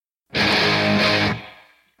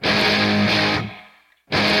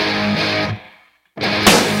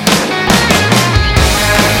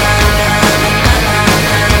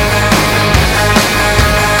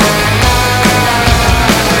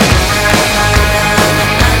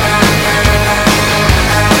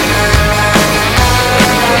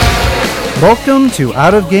Welcome to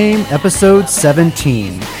Out of Game episode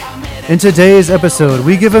 17. In today's episode,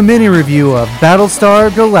 we give a mini review of Battlestar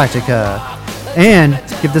Galactica and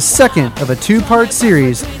give the second of a two-part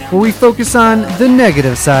series where we focus on the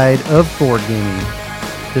negative side of board gaming.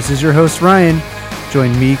 This is your host Ryan.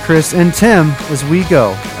 Join me, Chris, and Tim as we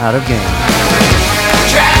go Out of Game.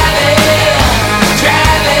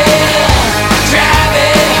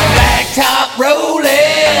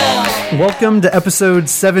 Welcome to episode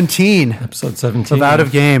 17. Episode 17. Of Out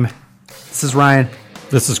of Game. This is Ryan.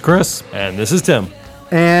 This is Chris. And this is Tim.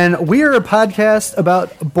 And we are a podcast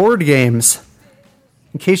about board games.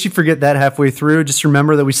 In case you forget that halfway through, just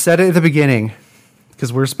remember that we said it at the beginning.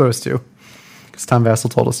 Because we're supposed to. Because Tom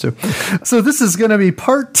Vassell told us to. So this is going to be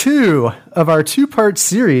part 2 of our 2-part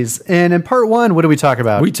series. And in part 1, what did we talk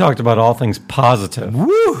about? We talked about all things positive.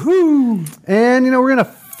 Woohoo! And, we're going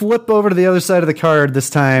to flip over to the other side of the card this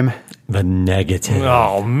time. The negative.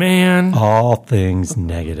 Oh, man. All things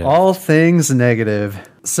negative. All things negative.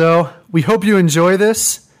 So we hope you enjoy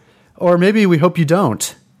this, or maybe we hope you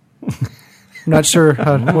don't. I'm not sure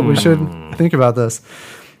what we should think about this.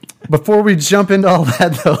 Before we jump into all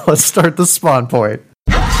that, though, let's start the spawn point.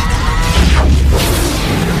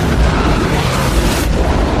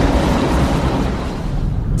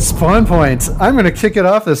 Spawn point. I'm going to kick it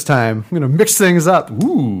off this time. I'm going to mix things up.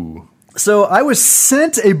 Ooh. So I was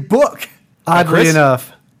sent a book, oddly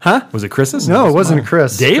enough. Huh? Was it Chris's? No, it wasn't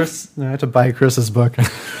Chris. Dave? I had to buy Chris's book.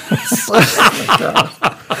 It's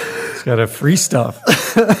got a free stuff.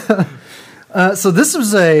 So this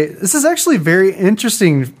is actually a very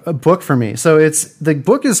interesting book for me. So the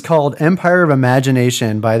book is called Empire of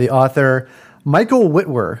Imagination by the author Michael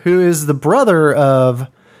Witwer, who is the brother of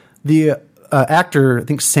the actor, I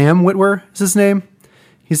think Sam Witwer is his name.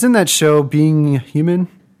 He's in that show Being Human.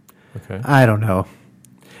 Okay. I don't know.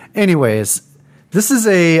 Anyways, this is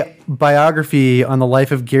a biography on the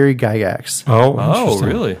life of Gary Gygax. Oh,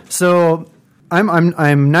 really? So I'm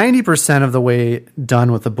 90% of the way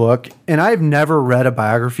done with the book, and I've never read a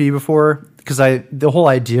biography before because the whole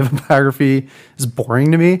idea of a biography is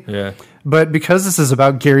boring to me. Yeah. But because this is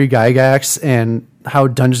about Gary Gygax and how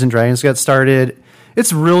Dungeons and Dragons got started,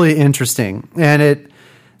 it's really interesting. And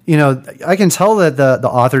I can tell that the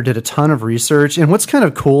author did a ton of research. And what's kind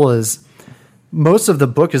of cool is most of the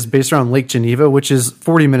book is based around Lake Geneva, which is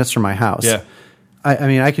 40 minutes from my house. Yeah.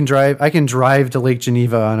 I can drive to Lake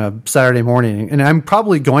Geneva on a Saturday morning, and I'm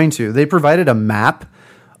probably going to. They provided a map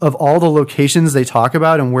of all the locations they talk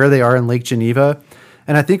about and where they are in Lake Geneva.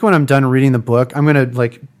 And I think when I'm done reading the book, I'm going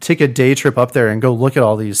to take a day trip up there and go look at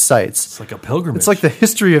all these sites. It's like a pilgrimage. It's like the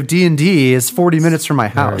history of D&D is 40 minutes from my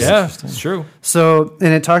house. Yeah, it's true. So,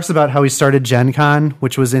 and it talks about how he started Gen Con,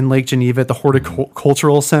 which was in Lake Geneva at the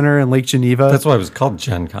Horticultural Center in Lake Geneva. That's why it was called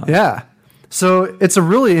Gen Con. Yeah. So it's a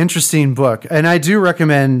really interesting book, and I do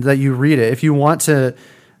recommend that you read it if you want to.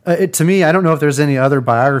 To me, I don't know if there's any other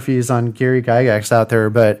biographies on Gary Gygax out there,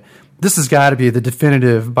 but this has got to be the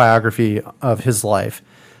definitive biography of his life.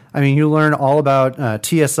 I mean, you learn all about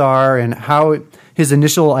TSR and how his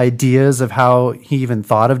initial ideas of how he even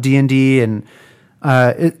thought of D&D, and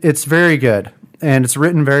it's very good, and it's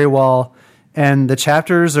written very well. And the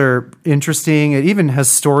chapters are interesting. It even has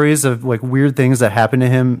stories of weird things that happened to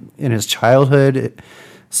him in his childhood.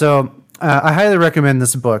 So I highly recommend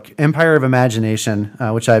this book, Empire of Imagination,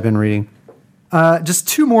 which I've been reading. Just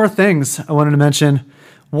 2 more things I wanted to mention.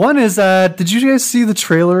 One is, did you guys see the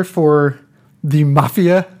trailer for the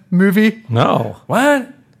Mafia movie? No. What?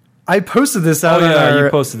 I posted this out. You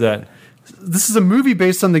posted that. This is a movie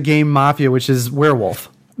based on the game Mafia, which is werewolf.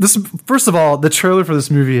 First of all, the trailer for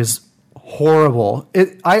this movie is horrible.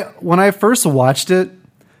 When I first watched it,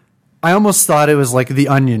 I almost thought it was like The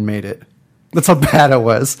Onion made it. That's how bad it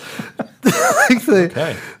was. It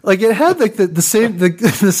had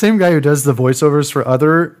the same guy who does the voiceovers for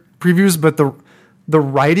other previews, but the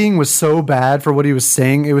writing was so bad for what he was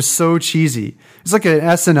saying. It was so cheesy. It's like an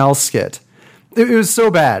SNL skit. It was so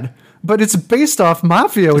bad. But it's based off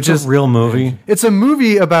Mafia, which is a real movie. It's a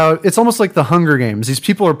movie about. It's almost like the Hunger Games. These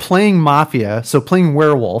people are playing Mafia, so playing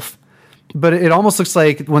werewolf. But it almost looks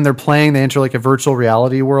like when they're playing, they enter a virtual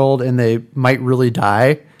reality world, and they might really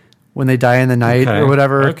die when they die in the night or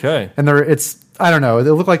whatever. Okay. And I don't know. It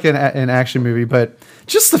looked like an action movie, but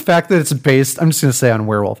just the fact that it's based, I'm just going to say on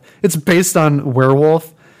werewolf. It's based on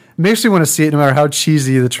werewolf. Makes me want to see it no matter how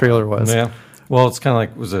cheesy the trailer was. Yeah. Well, it's kind of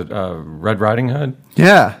like, was it Red Riding Hood?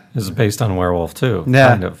 Yeah. Is based on werewolf too. Yeah.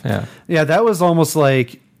 Kind of. Yeah. Yeah. That was almost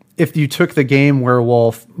like if you took the game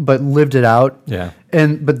Werewolf but lived it out. Yeah.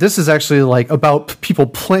 But this is actually about people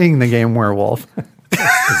playing the game Werewolf.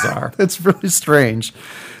 That's bizarre. It's really strange.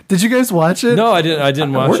 Did you guys watch it? No, I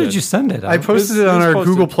didn't watch it. Where did you send it? I posted it on our posted.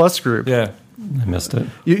 Google Plus group. Yeah. I missed it.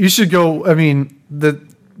 You should go. I mean, the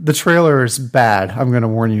trailer is bad. I'm going to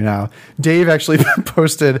warn you now. Dave actually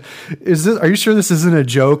posted, are you sure this isn't a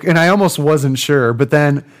joke? And I almost wasn't sure, but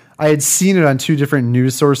then I had seen it on 2 different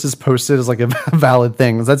news sources posted as like a valid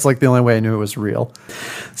thing. That's like the only way I knew it was real.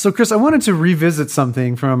 So Chris, I wanted to revisit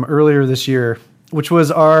something from earlier this year, which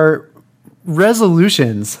was our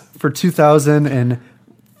resolutions for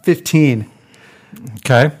 2015.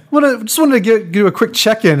 Okay. Just wanted to do a quick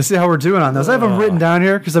check-in to see how we're doing on those. I have them written down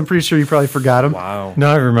here because I'm pretty sure you probably forgot them. Wow.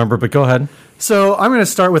 No, I remember, but go ahead. So I'm going to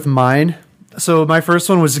start with mine. So my first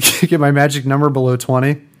one was to get my magic number below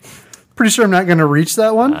 20. Pretty sure I'm not going to reach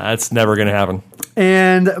that one. That's never going to happen.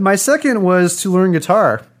 And my second was to learn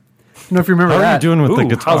guitar. I don't know if you remember How that. are you doing with the Ooh,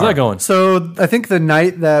 guitar? how's that going? So I think the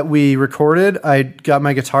night that we recorded, I got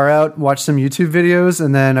my guitar out, watched some YouTube videos,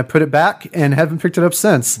 and then I put it back and haven't picked it up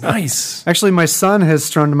since. Nice. Actually, my son has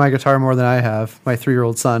strummed my guitar more than I have, my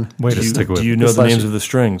 3-year-old son. Way to stick with Do you know the Slash- names of the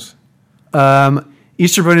strings?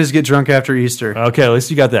 Easter bunnies get drunk after Easter. Okay, at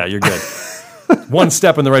least you got that. You're good. One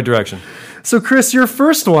step in the right direction. So, Chris, your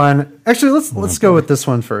first one, actually, let's go with this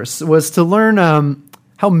one first, was to learn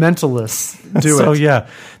how mentalists do So it. yeah,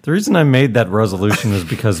 the reason I made that resolution is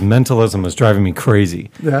because mentalism was driving me crazy.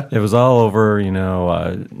 Yeah. It was all over,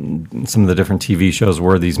 some of the different TV shows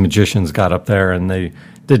where these magicians got up there and they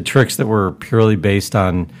did tricks that were purely based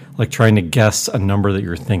on like trying to guess a number that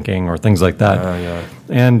you're thinking or things like that. Yeah.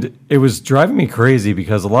 And it was driving me crazy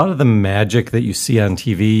because a lot of the magic that you see on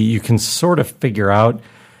TV, you can sort of figure out.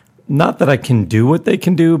 Not that I can do what they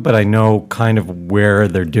can do, but I know kind of where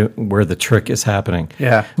where the trick is happening.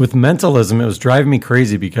 Yeah. With mentalism, it was driving me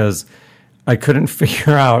crazy because I couldn't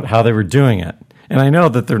figure out how they were doing it, and I know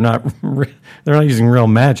that they're not using real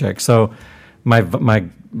magic. So my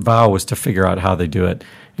vow was to figure out how they do it.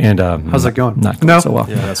 And How's that going? Not going No. so well.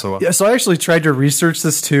 Yeah, that's so well. Yeah, so I actually tried to research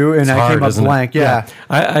this too, and It's I hard, came up isn't it? blank. Yeah.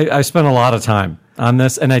 I spent a lot of time on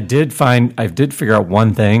this, and I did figure out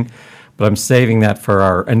one thing. But I'm saving that for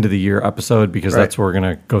our end of the year episode because that's where we're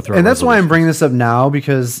going to go through. And that's why I'm bringing this up now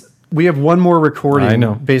because we have one more recording I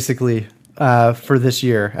know. basically for this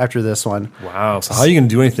year after this one. Wow. So how are you going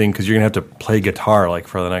to do anything? Because you're going to have to play guitar like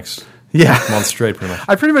for the next month straight,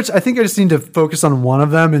 pretty much. I think I just need to focus on one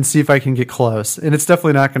of them and see if I can get close. And it's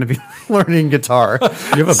definitely not going to be learning guitar.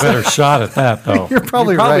 You have a better shot at that, though. You're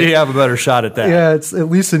probably You probably right. have a better shot at that. Yeah, it's at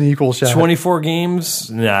least an equal shot. 24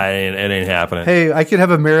 games? Nah, it ain't happening. Hey, I could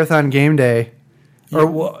have a marathon game day. Or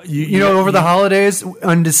Over the holidays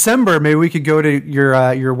in December, maybe we could go to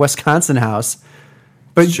your Wisconsin house.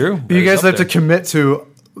 But It's true. But you guys have to commit to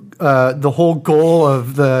the whole goal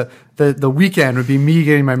of the weekend would be me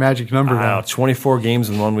getting my magic number Wow, down. 24 games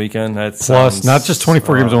in one weekend. Plus, Sounds, not just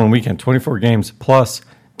 24 games in one weekend, 24 games plus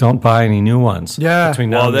don't buy any new ones. Yeah. Between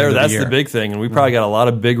now Well, and the end of that's the the year. big thing, and we probably got a lot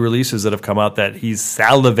of big releases that have come out that he's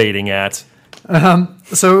salivating at.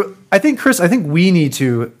 So I think, Chris, we need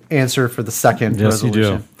to answer for the second Yes, you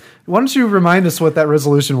resolution. do. Why don't you remind us what that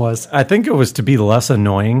resolution was? I think it was to be less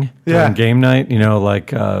annoying during game night.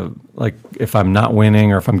 Like if I'm not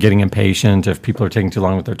winning or if I'm getting impatient, if people are taking too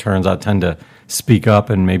long with their turns, I tend to speak up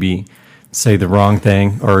and maybe say the wrong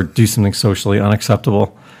thing or do something socially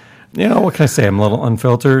unacceptable. What can I say? I'm a little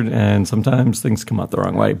unfiltered, and sometimes things come out the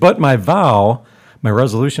wrong way. But my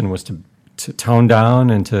resolution was to tone down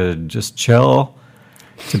and to just chill,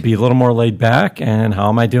 to be a little more laid back. And how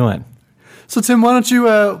am I doing? So Tim, why don't you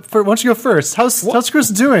go first? How's Chris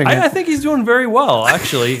doing? I think he's doing very well,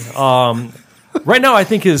 actually. Right now, I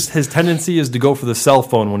think his tendency is to go for the cell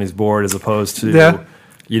phone when he's bored, as opposed to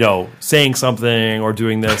saying something or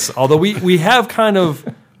doing this. Although we have kind of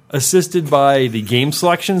assisted by the game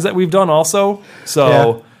selections that we've done also.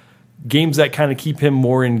 So games that kind of keep him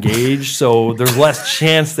more engaged. So there's less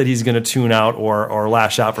chance that he's going to tune out or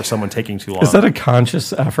lash out for someone taking too long. Is that a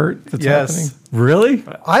conscious effort that's Yes. happening? Really?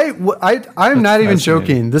 I'm not even fascinating.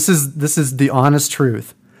 joking. This is the honest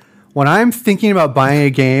truth. When I'm thinking about buying a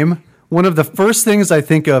game, one of the first things I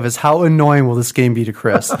think of is how annoying will this game be to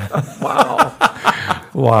Chris.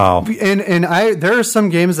 Wow. And there are some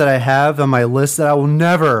games that I have on my list that I will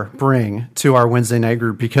never bring to our Wednesday night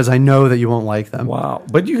group because I know that you won't like them. Wow.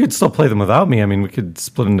 But you could still play them without me. I mean, we could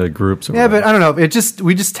split into groups. Or Yeah, whatever. but I don't know.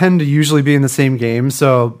 We just tend to usually be in the same game.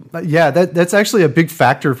 So that's actually a big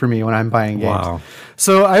factor for me when I'm buying games. Wow.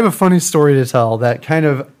 So I have a funny story to tell that kind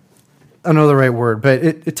of, I don't know the right word, but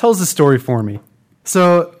it tells the story for me.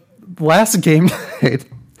 So last game night,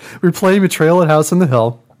 we were playing Betrayal at House on the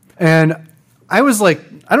Hill, and I was like,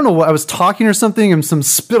 I don't know what, I was talking or something, and some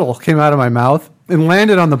spittle came out of my mouth and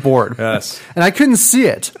landed on the board. Yes. And I couldn't see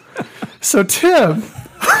it. So Tim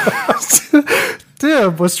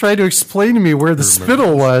Tim was trying to explain to me where the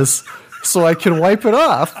spittle was so I could wipe it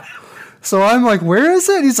off. So I'm like, where is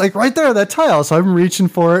it? He's like, right there, that tile. So I'm reaching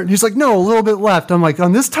for it. And he's like, no, a little bit left. I'm like,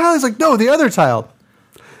 on this tile? He's like, no, the other tile.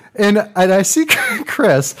 And I see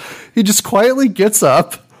Chris. He just quietly gets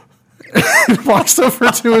up and walks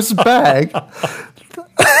over to his bag.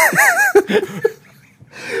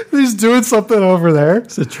 He's doing something over there.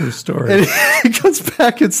 It's a true story. And he comes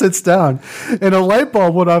back and sits down. And a light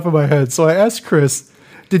bulb went off in my head. So I asked Chris,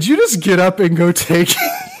 did you just get up and go take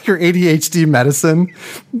your ADHD medicine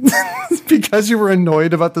because you were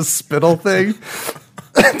annoyed about the spittle thing?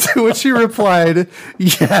 To which he replied,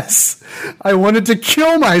 yes, I wanted to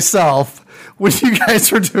kill myself when you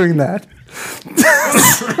guys were doing that.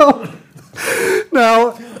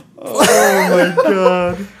 Now, oh my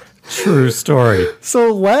God. True story.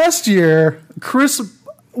 So last year, Chris,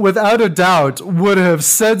 without a doubt, would have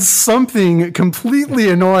said something completely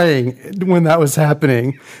annoying when that was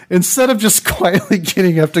happening, instead of just quietly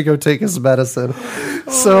getting up to go take his medicine.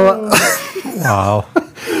 So, wow.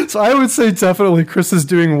 So I would say definitely Chris is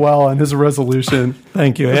doing well on his resolution.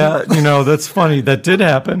 Thank you. Yeah, that's funny. That did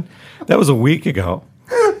happen. That was a week ago.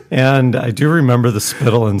 And I do remember the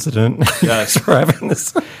spittle incident. Yes. We're having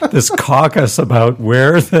this caucus about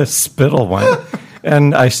where the spittle went.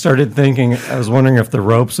 And I started thinking, I was wondering if the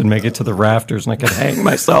ropes would make it to the rafters and I could hang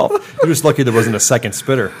myself. You're just lucky there wasn't a second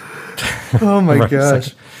spitter. Oh my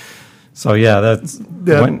gosh. So yeah,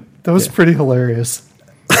 that was pretty hilarious.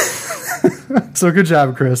 So good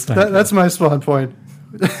job, Chris. That's my spawn point.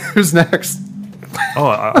 Who's next? Oh,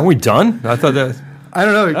 are we done? I thought that... I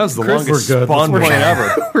don't know. That was the Chris, longest we're good. spawn point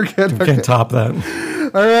ever. We're good. We can't top that.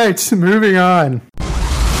 All right, moving on.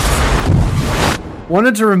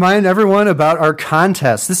 Wanted to remind everyone about our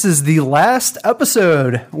contest. This is the last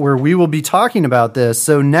episode where we will be talking about this.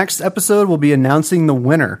 So next episode, we'll be announcing the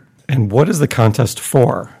winner. And what is the contest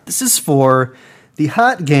for? This is for the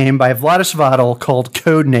hot game by Vladish Vadal called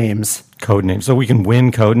Codenames. Codenames. So we can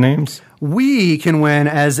win Codenames? We can win,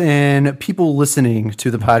 as in people listening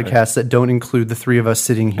to the podcast that don't include the three of us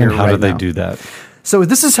sitting here right now. And how do they do that? So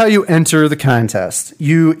this is how you enter the contest.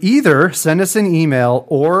 You either send us an email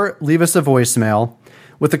or leave us a voicemail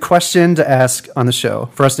with a question to ask on the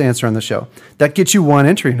show, for us to answer on the show. That gets you one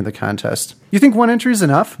entry into the contest. You think one entry is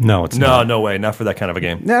enough? No, it's not. No way. Not for that kind of a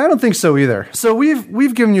game. No, I don't think so either. So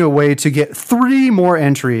we've given you a way to get 3 more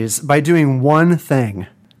entries by doing one thing.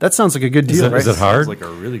 That sounds like a good deal, right? Is it hard? Sounds like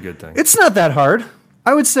a really good thing. It's not that hard.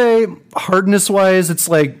 I would say hardness-wise, it's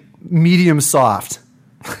like medium soft.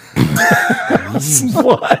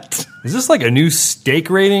 What? Is this like a new steak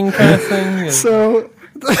rating kind of thing? So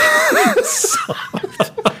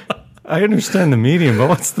I understand the medium, but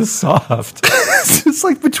what's the soft? it's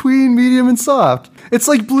like between medium and soft. It's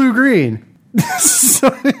like blue-green. So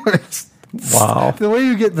anyways, Wow. the way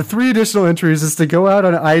you get the 3 additional entries is to go out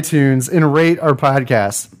on iTunes and rate our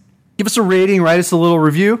podcast. Give us a rating, write us a little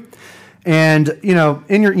review, and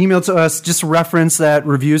in your email to us, just reference that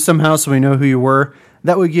review somehow so we know who you were.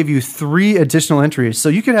 That would give you 3 additional entries. So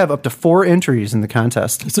you could have up to 4 entries in the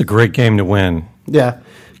contest. It's a great game to win. Yeah.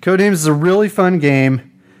 Codenames is a really fun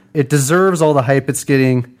game. It deserves all the hype it's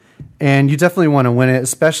getting, and you definitely want to win it,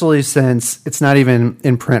 especially since it's not even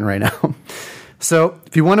in print right now. So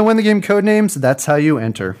if you want to win the game Codenames, that's how you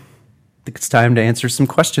enter. I think it's time to answer some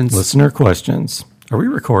questions. Listener questions. Are we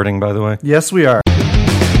recording, by the way? Yes, we are.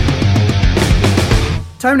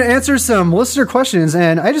 Time to answer some listener questions,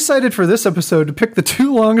 and I decided for this episode to pick the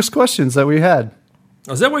 2 longest questions that we had.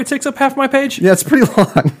 Oh, is that why it takes up half my page? Yeah, it's pretty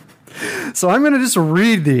long. So I'm going to just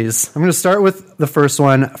read these. I'm going to start with the first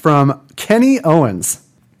one from Kenny Owens.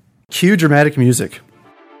 Cue dramatic music.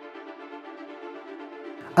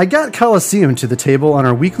 I got Coliseum to the table on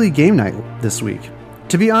our weekly game night this week.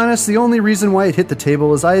 To be honest, the only reason why it hit the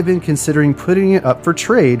table is I have been considering putting it up for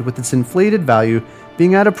trade with its inflated value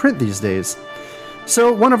being out of print these days.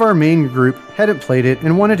 So one of our main group hadn't played it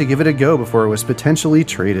and wanted to give it a go before it was potentially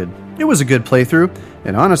traded. It was a good playthrough,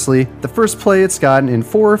 and honestly, the first play it's gotten in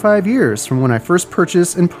 4 or 5 years from when I first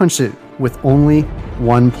purchased and punched it with only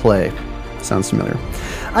 1 play. Sounds familiar.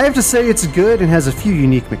 I have to say it's good and has a few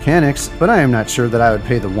unique mechanics, but I am not sure that I would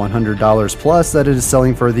pay the $100 plus that it is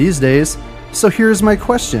selling for these days. So here's my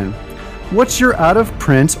question. What's your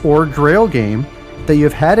out-of-print or grail game that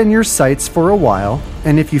you've had in your sights for a while,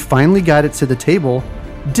 and if you finally got it to the table,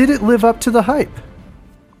 did it live up to the hype?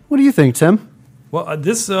 What do you think, Tim? Well,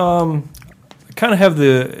 this kind of have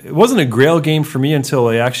it wasn't a grail game for me until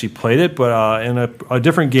I actually played it, but in a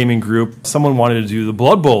different gaming group, someone wanted to do the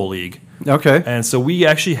Blood Bowl League. Okay. And so we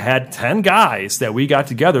actually had 10 guys that we got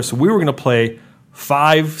together, so we were going to play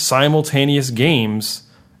 5 simultaneous games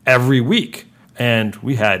every week. And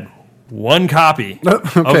we had one copy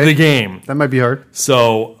of the game. That might be hard.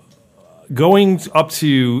 So going up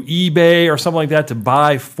to eBay or something like that to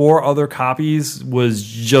buy 4 other copies was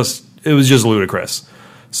just ludicrous.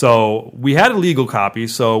 So we had a legal copy.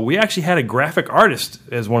 So we actually had a graphic artist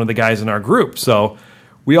as one of the guys in our group. So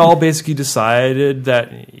we all basically decided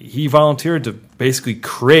that he volunteered to basically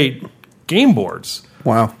create game boards.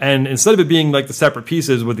 Wow. And instead of it being like the separate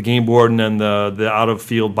pieces with the game board and then the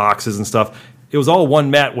out-of-field boxes and stuff, it was all one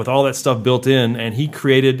mat with all that stuff built in, and he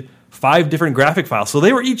created 5 different graphic files. So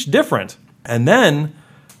they were each different. And then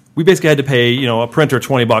we basically had to pay, a printer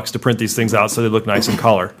 $20 to print these things out so they look nice in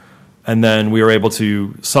color. And then we were able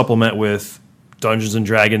to supplement with Dungeons and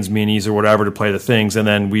Dragons minis or whatever to play the things, and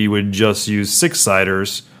then we would just use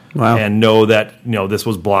 6-siders and know that this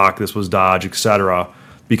was block, this was dodge, etc.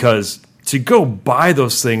 Because to go buy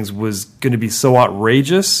those things was going to be so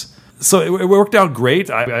outrageous. So it worked out great.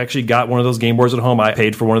 I actually got one of those game boards at home. I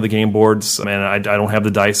paid for one of the game boards, and I don't have the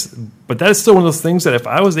dice. But that is still one of those things that if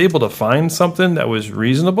I was able to find something that was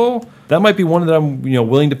reasonable, that might be one that I'm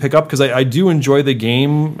willing to pick up because I do enjoy the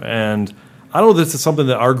game, and I don't know if this is something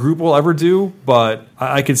that our group will ever do, but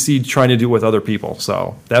I could see trying to do it with other people.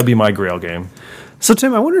 So that would be my Grail game. So,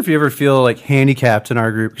 Tim, I wonder if you ever feel like handicapped in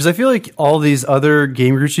our group, because I feel like all these other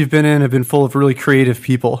game groups you've been in have been full of really creative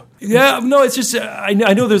people. Yeah, no, it's just I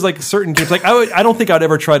know there's like certain games. Like I don't think I'd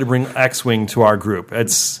ever try to bring X-Wing to our group.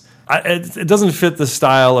 It doesn't fit the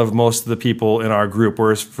style of most of the people in our group.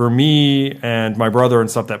 Whereas for me and my brother and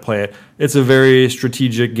stuff that play it, it's a very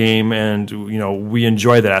strategic game, and we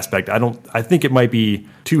enjoy that aspect. I think it might be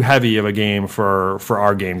too heavy of a game for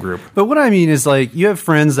our game group. But what I mean is, like, you have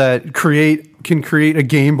friends that can create a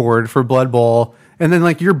game board for Blood Bowl, and then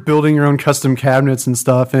like you're building your own custom cabinets and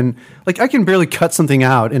stuff, and like I can barely cut something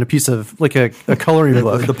out in a piece of like a coloring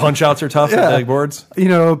book. The punch outs are tough at the boards.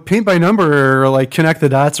 Paint by number or like connect the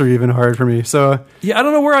dots are even hard for me. So yeah, I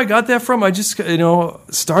don't know where I got that from. I just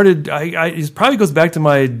started. It probably goes back to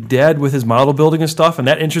my dad with his model building and stuff, and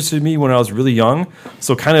that interested me when I was really young.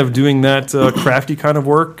 So kind of doing that crafty kind of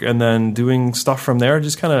work, and then doing stuff from there,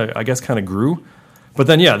 just kind of grew. But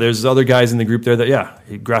then, there's other guys in the group there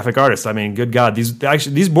that, graphic artists. I mean, good God,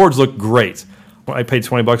 these boards look great. I paid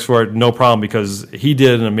 $20 for it, no problem, because he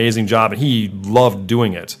did an amazing job and he loved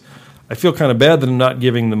doing it. I feel kind of bad that I'm not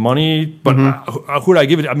giving the money, but who would I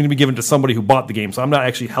give it? I'm going to be giving it to somebody who bought the game, so I'm not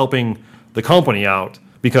actually helping the company out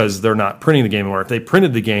because they're not printing the game anymore. If they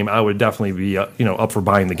printed the game, I would definitely be up for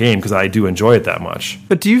buying the game because I do enjoy it that much.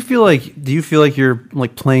 But do you feel like you're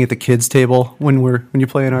like playing at the kids' table when you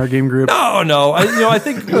play in our game group? No. I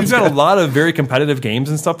think we've got a lot of very competitive games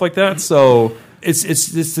and stuff like that. So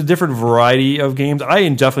it's a different variety of games. I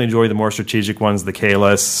definitely enjoy the more strategic ones, the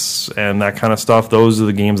Kalis and that kind of stuff. Those are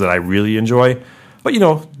the games that I really enjoy. But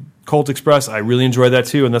Colt Express, I really enjoy that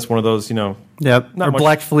too, and that's one of those, Or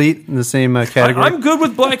Black Fleet in the same category. I'm good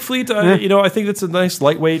with Black Fleet. I think it's a nice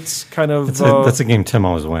lightweight kind of. That's a game Tim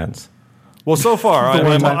always wins. Well, so far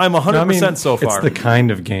I'm 100% so far. It's the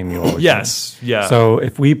kind of game you always win. Yes, yeah. So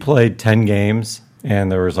if we played 10 games and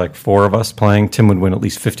there was like 4 of us playing, Tim would win at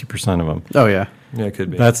least 50% of them. Oh yeah, it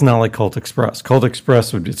could be. That's not like Colt Express. Colt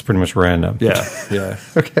Express it's pretty much random. Yeah.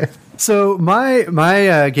 Okay. So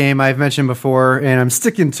my game I've mentioned before, and I'm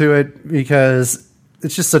sticking to it because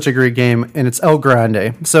it's just such a great game, and it's El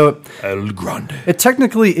Grande. So El Grande. It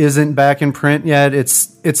technically isn't back in print yet.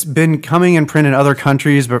 It's been coming in print in other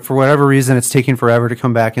countries, but for whatever reason, it's taking forever to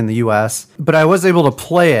come back in the U.S. But I was able to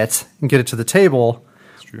play it and get it to the table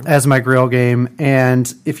as my Grail game.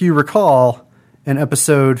 And if you recall, in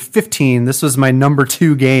episode 15, this was my number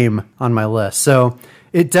 2 game on my list. So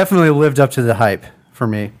it definitely lived up to the hype for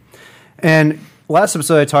me. And last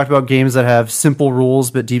episode, I talked about games that have simple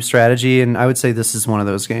rules but deep strategy, and I would say this is one of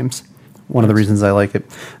those games. One of the reasons I like it.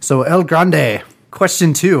 So, El Grande,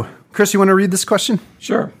 question 2. Chris, you want to read this question?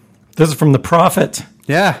 Sure. This is from The Prophet.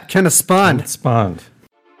 Yeah, Kenneth Spond.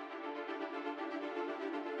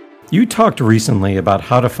 You talked recently about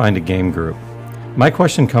how to find a game group. My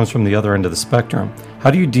question comes from the other end of the spectrum.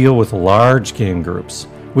 How do you deal with large game groups?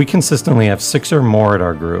 We consistently have 6 or more at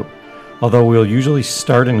our group. Although we'll usually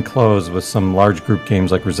start and close with some large group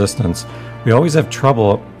games like Resistance, we always have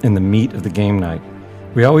trouble in the meat of the game night.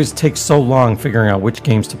 We always take so long figuring out which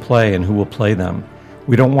games to play and who will play them.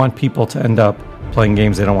 We don't want people to end up playing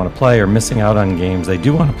games they don't want to play or missing out on games they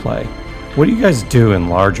do want to play. What do you guys do in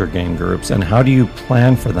larger game groups, and how do you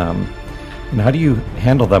plan for them? And how do you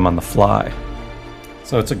handle them on the fly?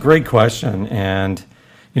 So it's a great question, and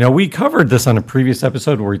we covered this on a previous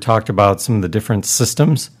episode where we talked about some of the different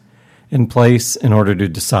systems. in place in order to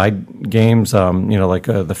decide games. Like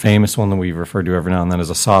the famous one that we refer to every now and then as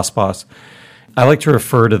a sauce boss. I like to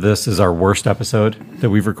refer to this as our worst episode that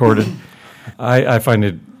we've recorded. I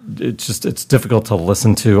find it's difficult to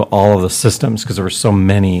listen to all of the systems because there were so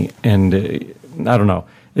many, and I don't know.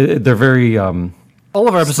 They're very. All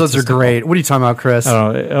of our episodes are great. What are you talking about, Chris?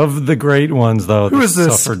 I don't know. Of the great ones, though, who is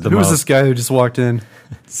this? Who is this guy who just walked in?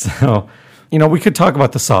 So, we could talk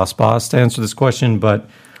about the sauce boss to answer this question, but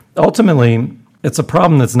ultimately, it's a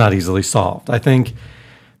problem that's not easily solved. I think,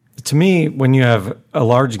 to me, when you have a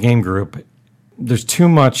large game group, there's too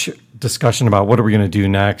much discussion about what are we going to do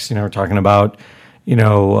next. We're talking about,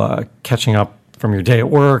 catching up from your day at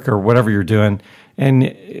work or whatever you're doing,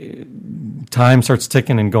 and time starts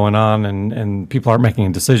ticking and going on, and people aren't making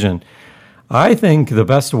a decision. I think the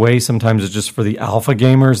best way sometimes is just for the alpha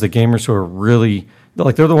gamers, the gamers who are really,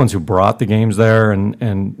 like, they're the ones who brought the games there,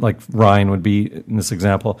 and like Ryan would be in this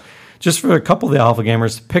example. Just for a couple of the alpha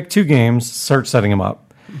gamers, pick 2 games, start setting them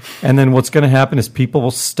up. And then what's going to happen is people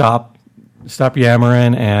will stop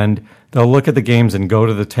yammering, and they'll look at the games and go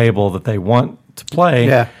to the table that they want to play.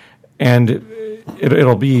 Yeah. And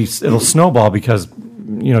it'll snowball because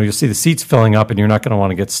you'll see the seats filling up, and you're not going to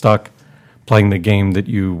want to get stuck playing the game that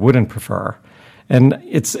you wouldn't prefer. And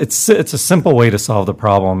it's a simple way to solve the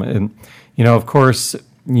problem. And of course,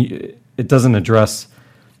 it doesn't address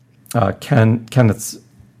Kenneth's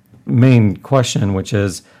main question, which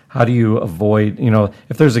is how do you avoid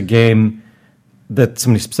if there's a game that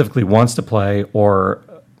somebody specifically wants to play, or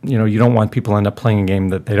you don't want people to end up playing a game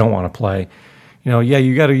that they don't want to play.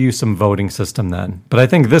 You got to use some voting system then. But I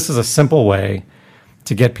think this is a simple way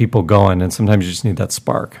to get people going, and sometimes you just need that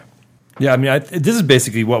spark. Yeah, I mean, this is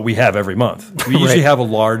basically what we have every month. We usually have a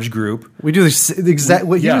large group. We do the exact.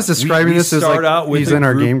 What he was describing this as like he's in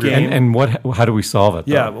our game group. And how do we solve it?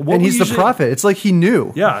 Yeah, and he's the prophet. It's like he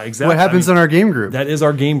knew. Yeah, exactly. What happens in our game group? That is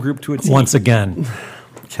our game group to a T. Once again,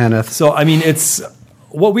 Kenneth. So I mean, it's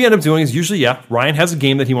what we end up doing is usually Ryan has a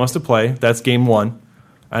game that he wants to play. That's game 1,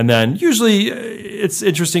 and then usually it's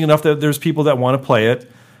interesting enough that there's people that want to play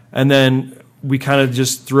it, and then we kind of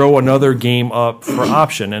just throw another game up for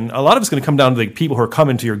option. And a lot of it's going to come down to the people who are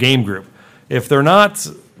coming to your game group. If they're not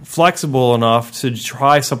flexible enough to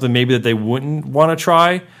try something maybe that they wouldn't want to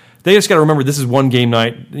try, they just got to remember this is one game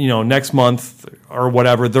night. Next month or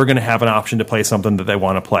whatever, they're going to have an option to play something that they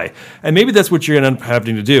want to play. And maybe that's what you're going to end up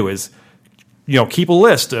having to do is, keep a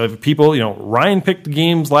list of people. Ryan picked the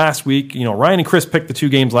games last week. Ryan and Chris picked the 2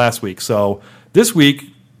 games last week. So this week,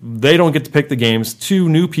 they don't get to pick the games. 2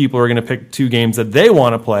 new people are going to pick 2 games that they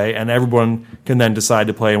want to play, and everyone can then decide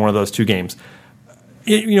to play one of those 2 games.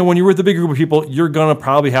 When you're with a big group of people, you're going to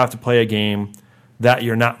probably have to play a game that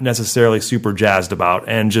you're not necessarily super jazzed about,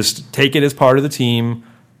 and just take it as part of the team.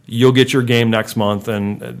 You'll get your game next month,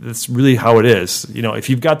 and that's really how it is. If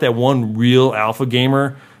you've got that one real alpha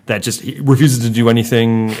gamer that just refuses to do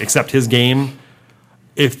anything except his game,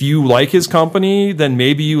 if you like his company, then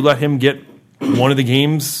maybe you let him get one of the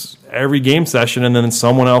games every game session, and then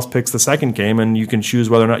someone else picks the second game, and you can choose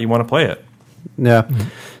whether or not you want to play it. Yeah.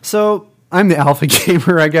 So I'm the alpha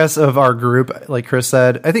gamer, I guess, of our group. Like Chris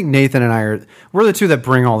said, I think Nathan and we're the 2 that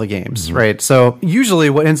bring all the games, right? So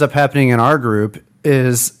usually what ends up happening in our group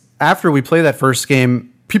is after we play that first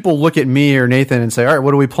game, people look at me or Nathan and say, all right,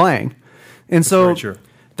 what are we playing? And so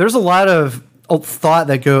there's a lot of thought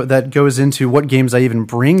that goes into what games I even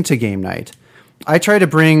bring to game night. I try to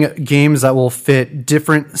bring games that will fit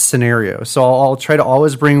different scenarios. So I'll try to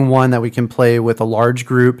always bring one that we can play with a large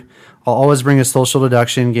group. I'll always bring a social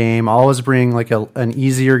deduction game. I'll always bring like an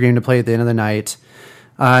easier game to play at the end of the night.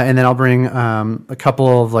 And then I'll bring a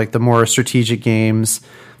couple of like the more strategic games.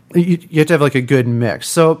 You have to have like a good mix.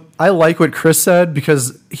 So I like what Chris said,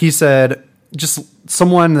 because he said just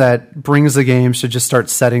someone that brings the game should just start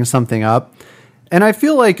setting something up. And I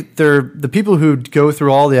feel like the people who go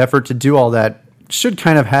through all the effort to do all that should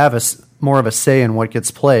kind of have more of a say in what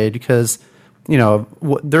gets played, because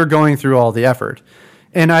they're going through all the effort.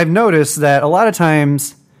 And I've noticed that a lot of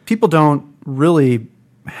times people don't really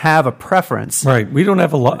have a preference. Right. We don't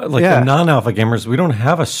have a lot, the non-alpha gamers, we don't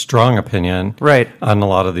have a strong opinion on a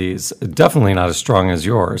lot of these. Definitely not as strong as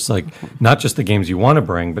yours. Like, not just the games you want to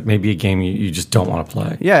bring, but maybe a game you just don't want to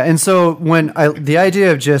play. Yeah, and so the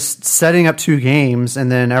idea of just setting up 2 games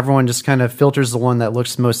and then everyone just kind of filters the one that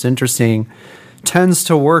looks most interesting tends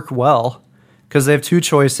to work well, because they have 2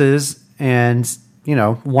 choices, and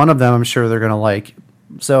one of them I'm sure they're going to like.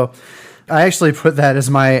 So I actually put that as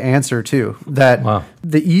my answer too, that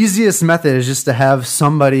the easiest method is just to have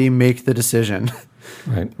somebody make the decision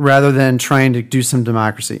rather than trying to do some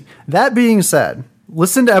democracy. That being said,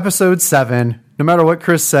 listen to episode 7, no matter what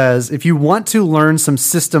Chris says, if you want to learn some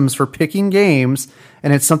systems for picking games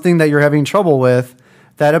and it's something that you're having trouble with,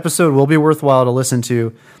 that episode will be worthwhile to listen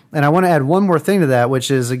to. And I want to add one more thing to that, which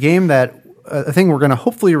is a game that I think we're going to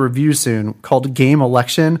hopefully review soon called Game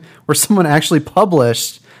Election, where someone actually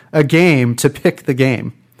published a game to pick the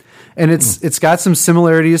game. And it's got some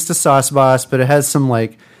similarities to Sauce Boss, but it has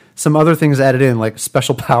some other things added in, like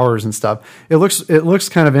special powers and stuff. It looks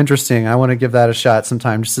kind of interesting. I want to give that a shot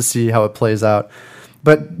sometime just to see how it plays out.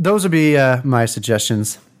 But those would be my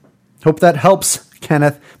suggestions. Hope that helps,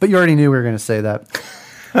 Kenneth. But you already knew we were going to say that.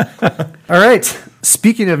 All right.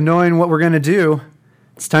 Speaking of knowing what we're going to do,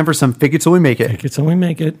 it's time for some Fake It Till We Make It. Fake it till we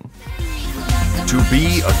make it. To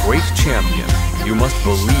be a great champion, you must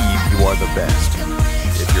believe you are the best.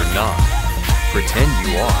 If you're not, pretend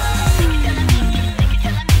you are.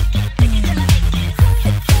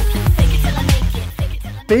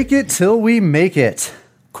 Fake it till we make it.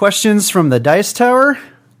 Questions from the Dice Tower.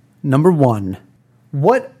 Number 1.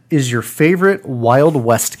 What is your favorite Wild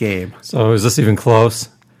West game? So is this even close?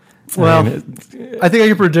 Well, I think I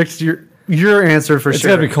can predict your answer for It's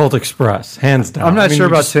sure. got to be Colt Express, hands down. I'm not sure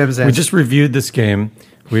about Tim's answer. We just reviewed this game.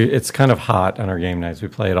 It's kind of hot on our game nights. We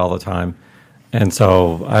play it all the time. And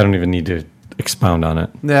so I don't even need to expound on it.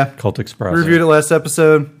 Yeah. Colt Express. We reviewed it last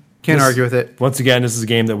episode. Can't argue with it. Once again, this is a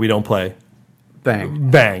game that we don't play. Bang.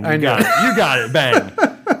 Bang. I You know. got it. You got it.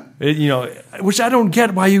 Bang. Which I don't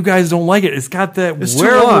get why you guys don't like it. It's got that It's too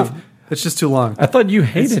werewolf. long. It's just too long. I thought you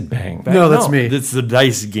hated Bang. No, that's me. It's the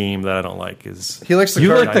dice game that I don't like. He likes the You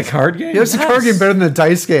card. like the card game? He likes the card game better than the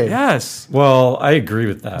dice game. Yes. Well, I agree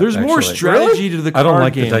with that. There's more actually. strategy to the I card don't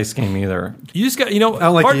like game. the dice game either. You just got, I don't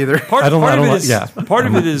like it either. Part, I don't part of like- it is, yeah. part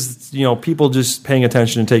of it is, people just paying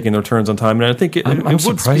attention and taking their turns on time. And I think it I'm would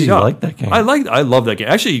surprised speed you up. like that game. I love that game.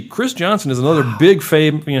 Actually, Chris Johnson is another big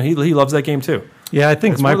fave. He loves that game too. Yeah, I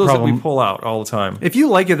think It's my one of those that problem. we pull out all the time. If you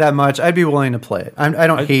like it that much, I'd be willing to play it. I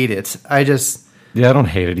don't hate it. I just... Yeah, I don't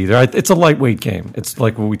hate it either. It's a lightweight game. It's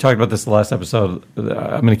like when we talked about this the last episode. I'm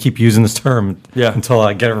going to keep using this term until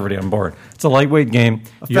I get everybody on board. It's a lightweight game.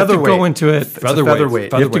 You have to go into it.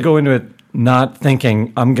 Featherweight. You have to go into it not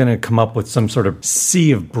thinking I'm going to come up with some sort of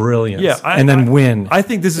sea of brilliance and then win. I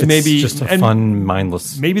think this is It's maybe just a fun,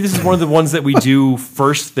 mindless. Maybe this is one of the ones that we do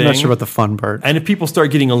first thing. I'm not sure about the fun part. And if people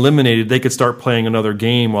start getting eliminated, they could start playing another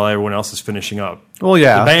game while everyone else is finishing up. Well,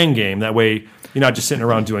 yeah. The Bang game. That way, you're not just sitting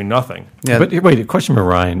around doing nothing. Yeah. But wait, a question for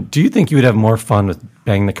Ryan. Do you think you would have more fun with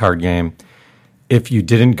Bang the card game if you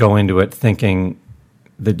didn't go into it thinking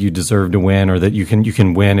that you deserve to win or that you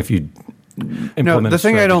can win if you implement No, the a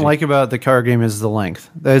thing I don't strategy? like about the card game is the length.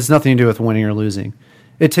 That has nothing to do with winning or losing.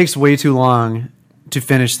 It takes way too long to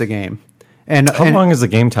finish the game. And How long is the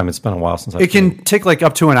game time? It's been a while since I've it can take like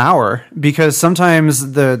up to an hour because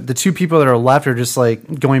sometimes the two people that are left are just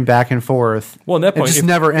like going back and forth. Well, at that point, it just if-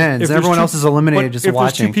 never ends. if And everyone there's else is eliminated but just if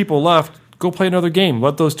watching. there's two people left, go play another game.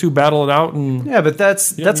 Let those two battle it out. And Yeah, but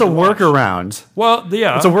that's You a don't need to watch. workaround. well,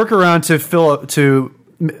 yeah, It's a workaround to fill up to.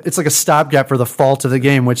 It's like a stopgap for the fault of the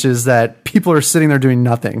game, which is that people are sitting there doing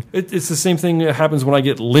nothing. It's the same thing that happens when I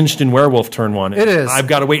get lynched in Werewolf turn one. It is. I've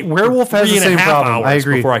got to wait. Werewolf for has the 3.5 same problem. hours I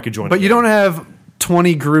agree. Before I could join. But the you game. don't have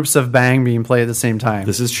 20 groups of Bang being played at the same time.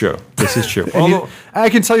 This is true. This is true. And Although, I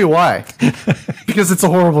can tell you why. Because it's a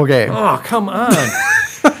horrible game. oh, come on.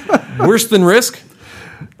 Worse than Risk?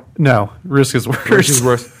 No, Risk is worse. Risk is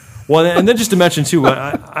worse. Well, and then just to mention too,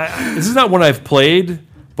 this is not one I've played,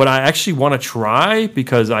 but I actually want to try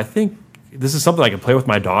because I think this is something I can play with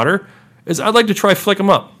my daughter. I'd like to try Flick 'em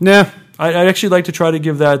Up. Yeah. I'd actually like to try to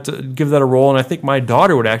give that a roll, and I think my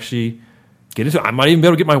daughter would actually get into it. I might even be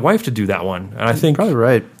able to get my wife to do that one. And I think Probably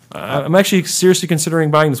right. I'm actually seriously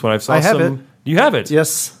considering buying this one. I have it. You have it?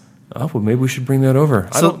 Yes. Oh, well, maybe we should bring that over.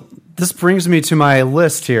 So this brings me to my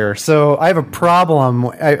list here. So I have a problem.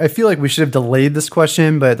 I feel like we should have delayed this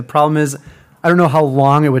question, but the problem is I don't know how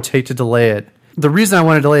long it would take to delay it. The reason I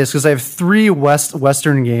want to delay is because I have 3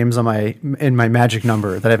 Western games on in my magic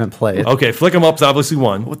number that I haven't played. Okay, Flick 'em Up's obviously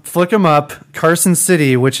one, Flick 'em Up, Carson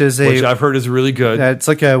City, which is which I've heard is really good. it's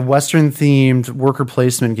like a Western themed worker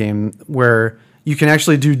placement game where you can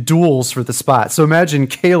actually do duels for the spot. So imagine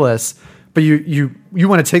Kalis, but you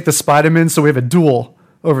want to take the spot I'm in, so we have a duel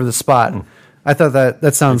over the spot. I thought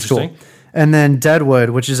that sounds cool. Interesting. And then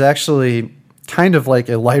Deadwood, which is actually kind of like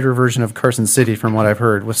a lighter version of Carson City from what I've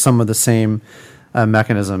heard with some of the same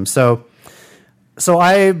mechanisms. So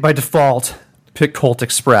I, by default, pick Colt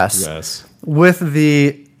Express Yes. with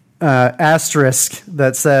the asterisk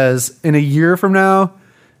that says in a year from now,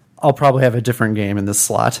 I'll probably have a different game in this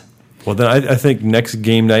slot. Well, then I think next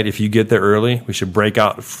game night, if you get there early, we should break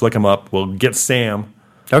out, Flick 'em Up. We'll get Sam,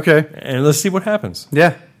 Okay. and let's see what happens.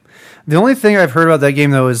 Yeah. The only thing I've heard about that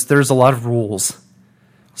game, though, is there's a lot of rules.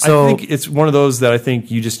 So, I think it's one of those that I think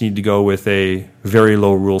you just need to go with a very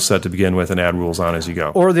low rule set to begin with and add rules on as you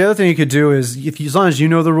go. or the other thing you could do is, as long as you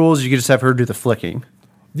know the rules, you could just have her do the flicking.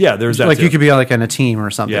 Yeah, there's that Like too. you could be like on a team or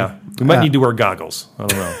something. Yeah, we might need to wear goggles. I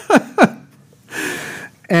don't know.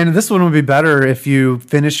 And this one would be better if you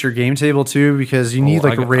finish your game table too, because you need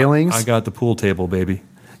railings. I got the pool table, baby.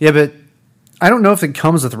 Yeah, but I don't know if it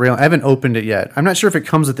comes with rail. I haven't opened it yet. I'm not sure if it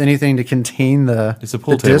comes with anything to contain It's a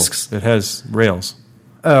pool table. discs. It has rails.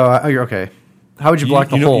 Oh, you're okay. How would you block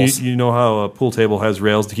the holes? You know how a pool table has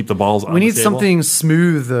rails to keep the balls on We the need table? something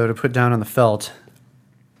smooth though to put down on the felt.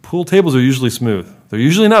 Pool tables are usually smooth. They're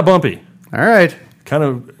usually not bumpy. All right. Kind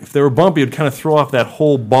of, if they were bumpy, it'd kind of throw off that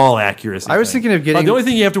whole ball accuracy. I was thinking of getting. The only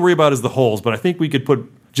thing you have to worry about is the holes, but I think we could put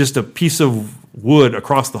just a piece of wood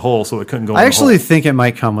across the hole so it couldn't go. I actually think it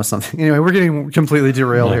might come with something. Anyway, we're getting completely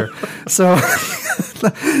derailed here. So,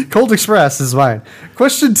 Cold Express is mine.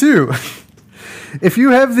 Question 2: if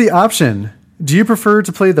you have the option, do you prefer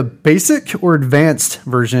to play the basic or advanced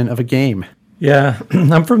version of a game? Yeah,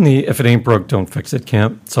 I'm from the if it ain't broke, don't fix it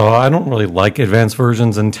camp. So I don't really like advanced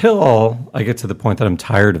versions until I get to the point that I'm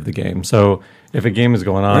tired of the game. So if a game is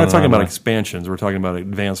going on... We're not talking about like, expansions. We're talking about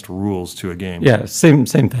advanced rules to a game. yeah, same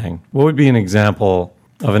thing. What would be an example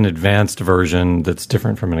of an advanced version that's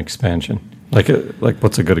different from an expansion? Like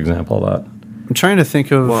what's a good example of that? I'm trying to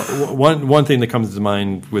think of... Well, one thing that comes to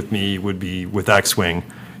mind with me would be with X-Wing.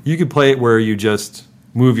 You could play it where you just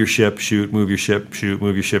move your ship, shoot, move your ship, shoot,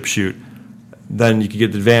 move your ship, shoot. Then you could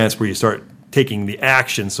get advanced where you start taking the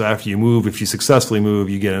action. So after you move, if you successfully move,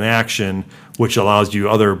 you get an action, which allows you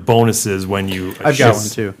other bonuses when you... I've got one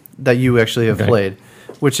too that you actually have played,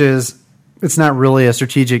 which is, it's not really a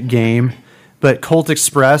strategic game, but Colt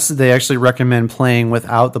Express, they actually recommend playing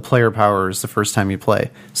without the player powers the first time you play.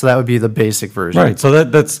 So that would be the basic version. Right, so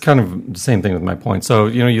that's kind of the same thing with my point. So,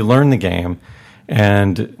 you learn the game,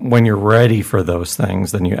 and when you're ready for those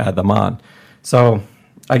things, then you add them on. So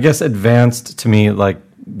I guess advanced to me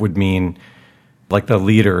would mean like the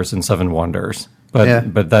leaders in Seven Wonders,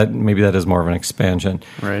 but that maybe that is more of an expansion.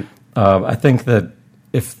 Right. I think that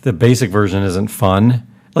if the basic version isn't fun,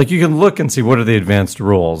 like you can look and see what are the advanced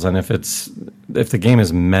rules, and if the game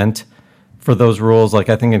is meant for those rules, like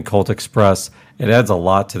I think in Colt Express, it adds a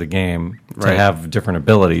lot to the game to have different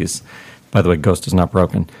abilities. By the way, Ghost is not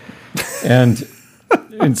broken, and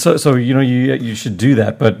so you should do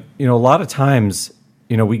that. But a lot of times,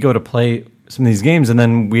 we go to play some of these games, and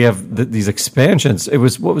then we have these expansions. It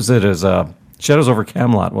was Shadows over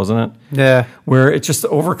Camelot, wasn't it? Yeah. Where it's just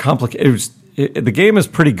overcomplicated. The game is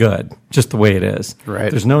pretty good, just the way it is.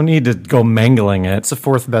 Right. There's no need to go mangling it. It's the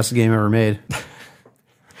 4th best game ever made.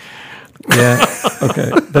 Yeah.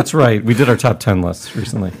 Okay. That's right. We did our top 10 lists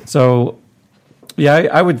recently. So, yeah,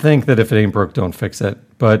 I would think that if it ain't broke, don't fix it.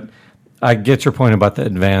 But I get your point about the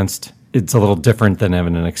advanced. It's a little different than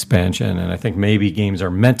having an expansion, and I think maybe games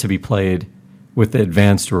are meant to be played with the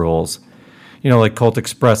advanced rules. Like Colt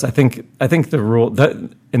Express. I think the rule that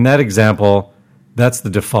in that example, that's the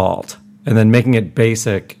default, and then making it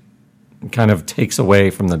basic kind of takes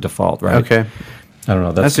away from the default, right? Okay. I don't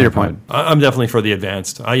know. That's your point. I'm definitely for the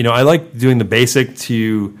advanced. I like doing the basic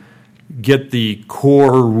to get the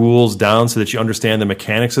core rules down so that you understand the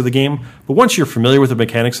mechanics of the game. But once you're familiar with the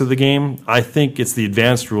mechanics of the game, I think it's the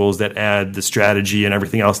advanced rules that add the strategy and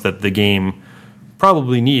everything else that the game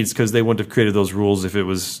probably needs, because they wouldn't have created those rules if it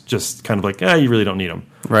was just kind of like, you really don't need them.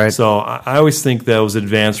 Right. So I always think those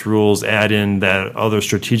advanced rules add in that other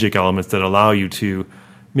strategic elements that allow you to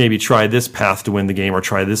maybe try this path to win the game or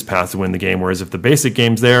try this path to win the game. Whereas if the basic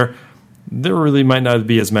game's there really might not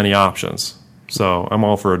be as many options. So I'm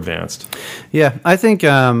all for advanced. Yeah, I think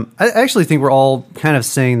I actually think we're all kind of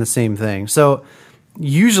saying the same thing. So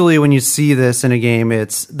usually when you see this in a game,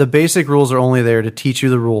 it's the basic rules are only there to teach you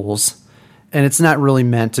the rules, and it's not really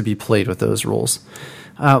meant to be played with those rules.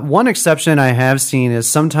 One exception I have seen is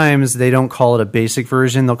sometimes they don't call it a basic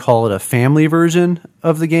version; they'll call it a family version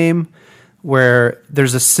of the game, where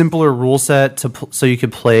there's a simpler rule set so you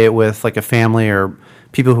could play it with like a family or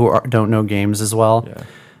people who don't know games as well. Yeah.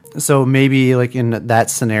 So maybe like in that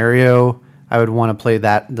scenario, I would want to play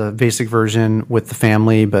the basic version with the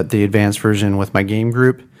family, but the advanced version with my game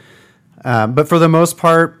group. But for the most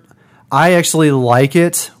part, I actually like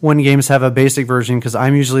it when games have a basic version because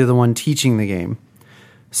I'm usually the one teaching the game.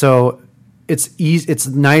 So it's easy. It's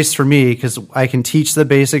nice for me because I can teach the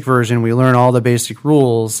basic version. We learn all the basic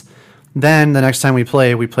rules. Then the next time we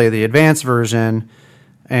play the advanced version,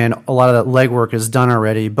 and a lot of that legwork is done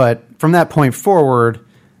already. But from that point forward,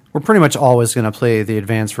 we're pretty much always going to play the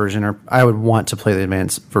advanced version, or I would want to play the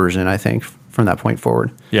advanced version, I think, from that point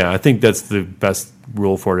forward. Yeah, I think that's the best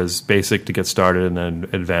rule for it, is basic to get started and then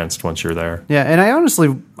advanced once you're there. Yeah, and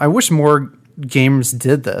I wish more games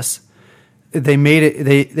did this. They made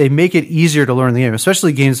it. They make it easier to learn the game,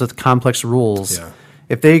 especially games with complex rules. Yeah.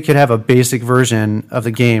 If they could have a basic version of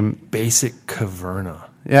the game, Basic Caverna.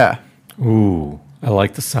 yeah. Ooh, I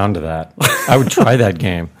like the sound of that. I would try that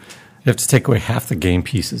game. You have to take away half the game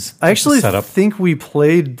pieces. I actually Setup. think we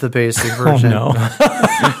played the basic Oh version. no!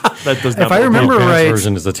 That does not If I remember The advanced right,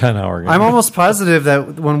 version is a 10-hour game. I'm almost positive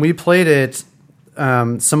that when we played it,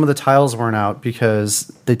 some of the tiles weren't out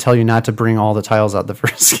because they tell you not to bring all the tiles out the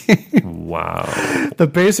first game. Wow. The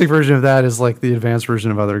basic version of that is like the advanced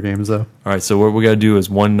version of other games, though. All right, so what we got to do is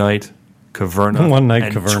One Night Caverna, One Night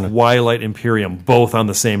and Caverna. Twilight Imperium, both on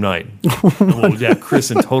the same night. Yeah, Chris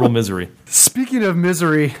in total misery. Speaking of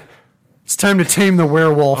misery, it's time to tame the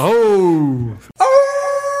werewolf. Oh,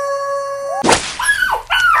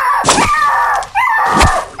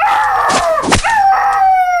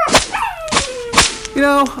 You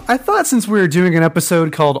know, I thought since we were doing an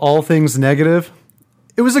episode called All Things Negative,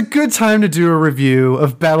 it was a good time to do a review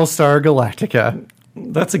of Battlestar Galactica.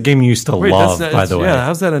 That's a game you used to love, by the way. Yeah,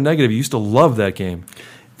 how's that a negative? You used to love that game.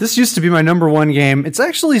 This used to be my number one game. It's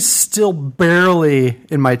actually still barely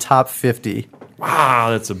in my top 50. Wow,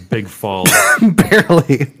 that's a big fall.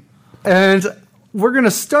 Barely. And we're going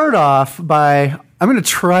to start off by... I'm going to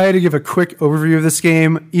try to give a quick overview of this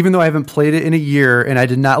game, even though I haven't played it in a year and I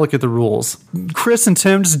did not look at the rules. Chris and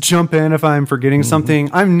Tim, just jump in if I'm forgetting something.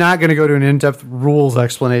 I'm not going to go to an in-depth rules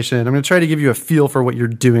explanation. I'm going to try to give you a feel for what you're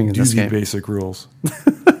doing in this game. Basic rules.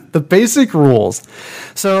 The basic rules.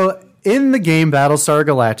 So in the game Battlestar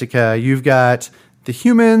Galactica, you've got the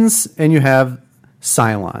humans and you have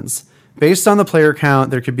Cylons. Based on the player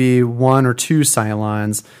count, there could be 1 or 2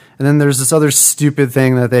 Cylons. And then there's this other stupid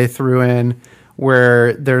thing that they threw in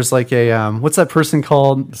where there's like a, what's that person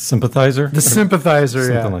called? Sympathizer? The sympathizer,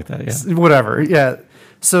 Something like that, yeah. Whatever, yeah.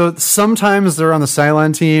 So sometimes they're on the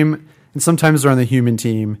Cylon team and sometimes they're on the human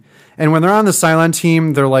team. And when they're on the Cylon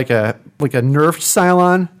team, they're like a nerfed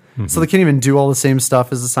Cylon. Mm-hmm. So they can't even do all the same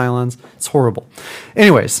stuff as the Cylons. It's horrible.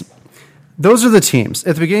 Anyways, those are the teams.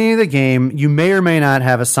 At the beginning of the game, you may or may not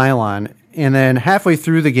have a Cylon. And then halfway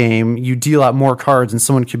through the game, you deal out more cards and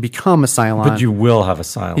someone could become a Cylon. But you will have a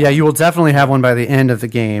Cylon. Yeah, you will definitely have one by the end of the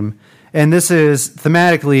game. And this is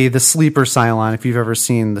thematically the sleeper Cylon, if you've ever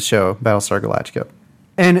seen the show Battlestar Galactica.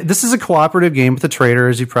 And this is a cooperative game with the traitor,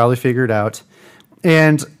 as you probably figured out.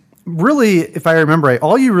 And really, if I remember right,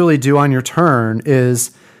 all you really do on your turn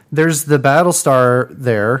is there's the Battlestar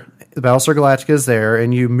there. The Battlestar Galactica is there,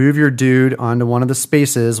 and you move your dude onto one of the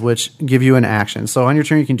spaces, which give you an action. So on your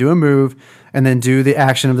turn, you can do a move and then do the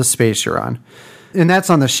action of the space you're on. And that's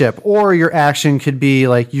on the ship. Or your action could be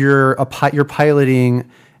like you're piloting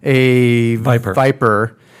a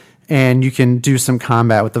Viper, and you can do some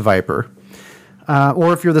combat with the Viper.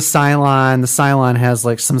 Or if you're the Cylon has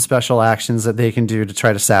like some special actions that they can do to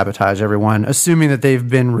try to sabotage everyone, assuming that they've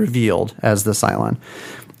been revealed as the Cylon.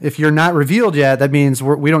 If you're not revealed yet, that means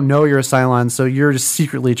we don't know you're a Cylon, so you're just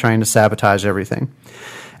secretly trying to sabotage everything.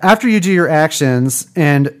 After you do your actions,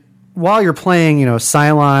 and while you're playing,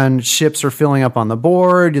 Cylon ships are filling up on the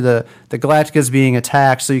board, the Galactica is being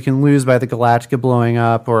attacked, so you can lose by the Galactica blowing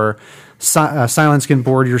up, or Cylons can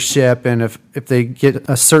board your ship, and if they get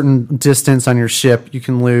a certain distance on your ship, you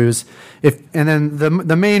can lose. And then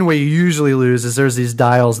the main way you usually lose is there's these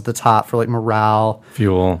dials at the top for like morale,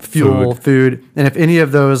 fuel, food, and if any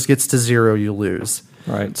of those gets to 0, you lose.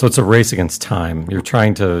 Right. So it's a race against time. You're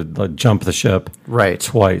trying to jump the ship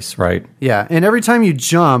twice, right? Yeah, and every time you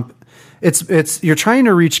jump, it's you're trying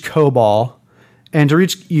to reach Cobol. And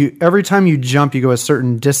every time you jump, you go a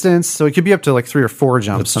certain distance. So it could be up to like 3 or 4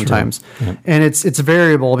 jumps sometimes. Yeah. And it's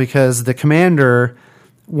variable because the commander,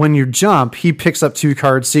 when you jump, he picks up 2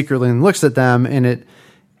 cards secretly and looks at them, and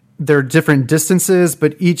they're different distances,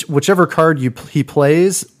 but whichever card he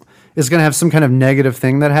plays is going to have some kind of negative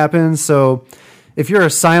thing that happens. So if you're a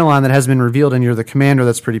Cylon that has been revealed and you're the commander,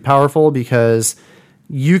 that's pretty powerful because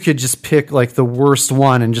you could just pick like the worst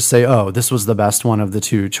one and just say, oh, this was the best one of the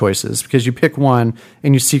 2 choices, because you pick one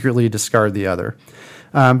and you secretly discard the other.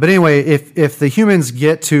 But anyway, if the humans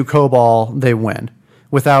get to Cobol, they win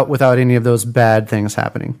without any of those bad things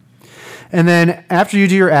happening. And then after you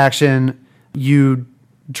do your action, you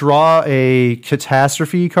draw a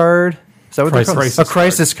catastrophe card. Is that what they're called? A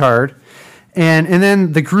crisis card. And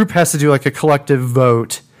then the group has to do like a collective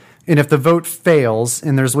vote. And if the vote fails,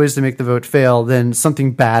 and there's ways to make the vote fail, then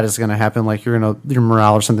something bad is going to happen, like your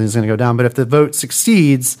morale or something is going to go down. But if the vote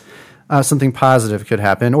succeeds, something positive could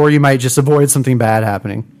happen, or you might just avoid something bad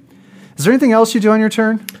happening. Does Is there anything else you do on your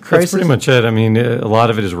turn? That's pretty much it. I mean, a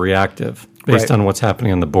lot of it is reactive. Based Right. on what's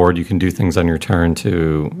happening on the board, you can do things on your turn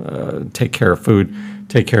to take care of food,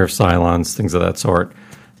 take care of Cylons, things of that sort.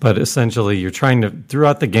 But essentially,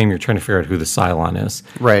 throughout the game, you're trying to figure out who the Cylon is.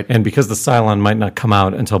 Right. And because the Cylon might not come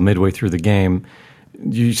out until midway through the game,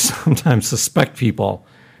 you sometimes suspect people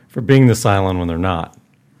for being the Cylon when they're not.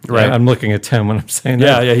 Right. I'm looking at Tim when I'm saying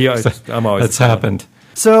Yeah, that. yeah. I'm always. That's happened.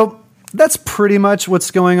 So that's pretty much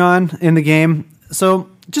what's going on in the game. So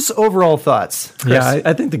just overall thoughts, Chris. Yeah,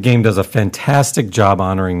 I think the game does a fantastic job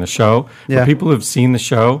honoring the show. Yeah. For people who've seen the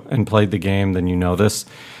show and played the game, then you know this.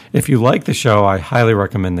 If you like the show, I highly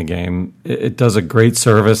recommend the game. It does a great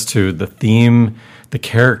service to the theme, the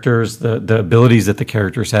characters, the abilities that the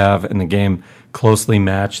characters have in the game closely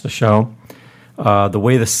match the show. The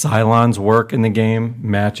way the Cylons work in the game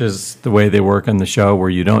matches the way they work in the show, where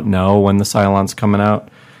you don't know when the Cylon's coming out.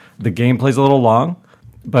 The gameplay's a little long,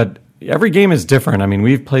 but every game is different. I mean,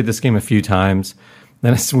 we've played this game a few times.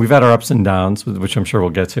 Then we've had our ups and downs, which I'm sure we'll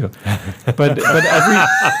get to. But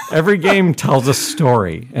every game tells a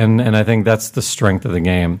story, and I think that's the strength of the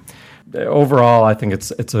game. Overall, I think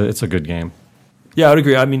it's a good game. Yeah, I would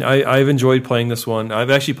agree. I mean, I've enjoyed playing this one. I've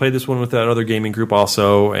actually played this one with that other gaming group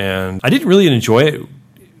also, and I didn't really enjoy it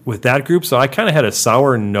with that group, so I kind of had a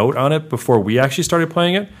sour note on it before we actually started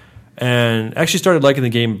playing it, and actually started liking the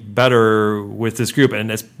game better with this group.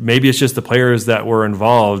 And maybe it's just the players that were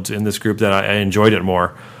involved in this group that I enjoyed it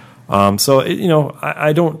more.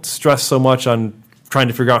 I don't stress so much on trying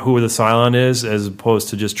to figure out who the Cylon is as opposed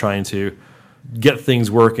to just trying to get things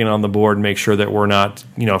working on the board and make sure that we're not,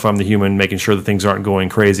 if I'm the human, making sure that things aren't going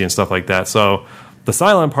crazy and stuff like that. So the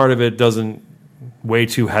Cylon part of it doesn't weigh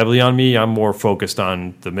too heavily on me. I'm more focused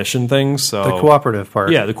on the mission things. So The cooperative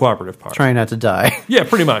part. Yeah, the cooperative part. Trying not to die. Yeah,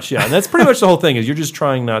 pretty much. Yeah, and that's pretty much the whole thing. Is you're just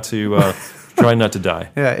trying not to die.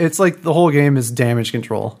 Yeah, it's like the whole game is damage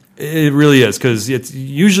control. It really is, because it's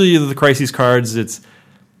usually the crises cards. It's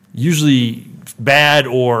usually bad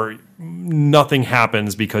or nothing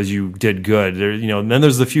happens because you did good. And then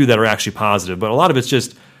there's the few that are actually positive, but a lot of it's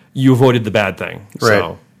just you avoided the bad thing. Right.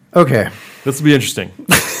 So Okay. this will be interesting.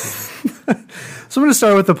 So I'm going to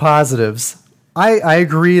start with the positives. I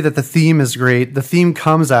agree that the theme is great. The theme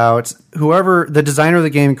comes out. The designer of the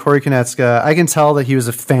game, Corey Konecka, I can tell that he was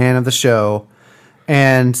a fan of the show,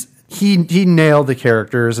 and he nailed the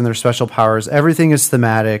characters and their special powers. Everything is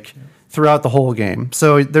thematic throughout the whole game.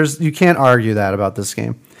 So you can't argue that about this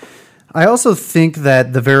game. I also think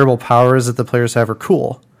that the variable powers that the players have are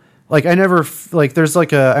cool. Like every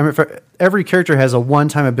character has a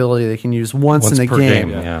one-time ability they can use once in the game.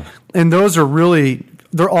 Yeah. And those are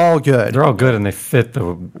they're all good. They're all good, and they fit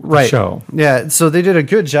the show. Yeah, so they did a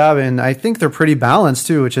good job, and I think they're pretty balanced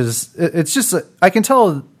too, which is, it's just, I can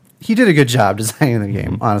tell he did a good job designing the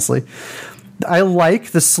game, honestly. I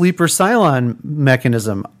like the sleeper Cylon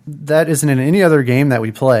mechanism. That isn't in any other game that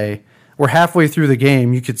we play. We're halfway through the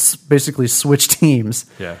game, you could basically switch teams.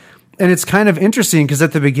 Yeah. And it's kind of interesting because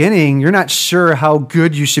at the beginning, you're not sure how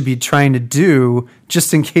good you should be trying to do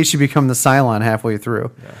just in case you become the Cylon halfway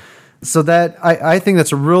through. Yeah. So that I think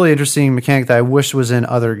that's a really interesting mechanic that I wish was in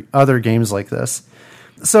other games like this.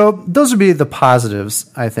 So those would be the positives,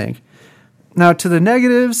 I think. Now to the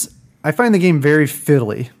negatives, I find the game very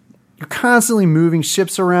fiddly. You're constantly moving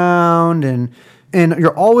ships around and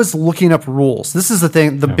you're always looking up rules. This is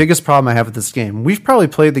the biggest problem I have with this game. We've probably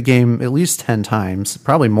played the game at least 10 times,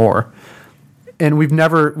 probably more. And we've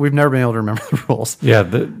never been able to remember the rules. Yeah,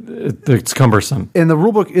 it's cumbersome. And the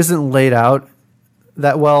rule book isn't laid out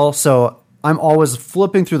that well, so I'm always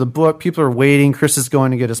flipping through the book. People are waiting. Chris is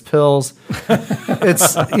going to get his pills.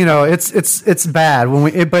 It's bad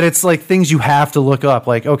but it's like things you have to look up.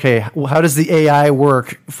 Like, okay, well, how does the AI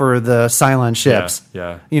work for the Cylon ships?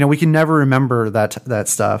 Yeah. We can never remember that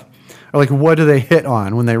stuff. Or like, what do they hit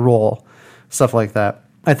on when they roll? Stuff like that.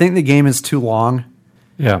 I think the game is too long.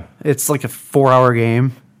 Yeah, it's like a 4-hour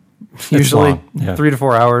game. Usually 3 to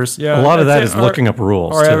 4 hours. Yeah, a lot of that is looking up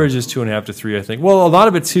rules. Our average is 2.5 to 3, I think. Well, a lot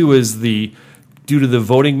of it too is due to the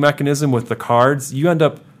voting mechanism with the cards. You end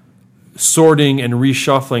up sorting and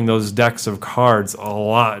reshuffling those decks of cards a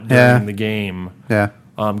lot during the game. Yeah.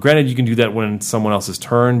 Granted, you can do that when it's someone else's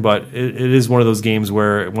turn, but it is one of those games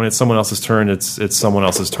where when it's someone else's turn, it's someone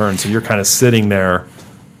else's turn. So you're kind of sitting there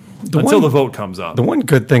until the vote comes up. The one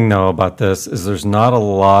good thing, though, about this is there's not a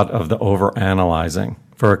lot of the over-analyzing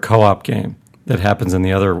for a co-op game that happens in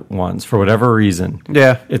the other ones for whatever reason.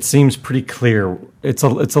 Yeah. It seems pretty clear. It's a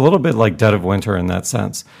little bit like Dead of Winter in that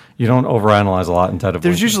sense. You don't overanalyze a lot in Dead of Winter.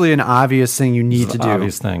 There's usually an obvious thing you need to do.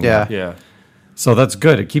 Obvious thing. Yeah. Yeah. So that's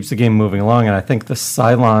good. It keeps the game moving along, and I think the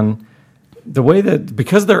Cylon the way that,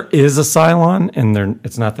 because there is a Cylon and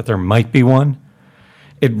it's not that there might be one,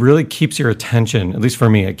 it really keeps your attention, at least for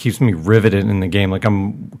me, it keeps me riveted in the game. Like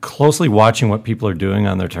I'm closely watching what people are doing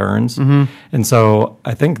on their turns. And so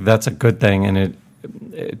I think that's a good thing. And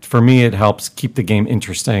for me, it helps keep the game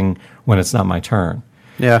interesting when it's not my turn.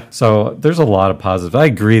 Yeah. So there's a lot of positives. I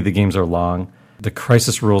agree the games are long. The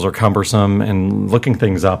crisis rules are cumbersome, and looking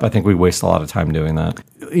things up, I think we waste a lot of time doing that.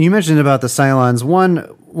 You mentioned about the Cylons.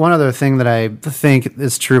 One other thing that I think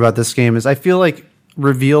is true about this game is I feel like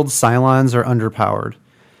revealed Cylons are underpowered.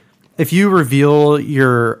 If you reveal that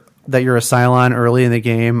you're a Cylon early in the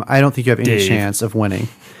game, I don't think you have any chance of winning.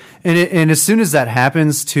 And as soon as that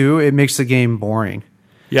happens, too, it makes the game boring.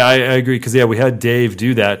 Yeah, I agree, because we had Dave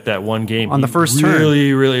do that one game. On the first turn.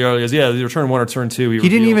 Really, really early. Either turn 1 or turn 2. He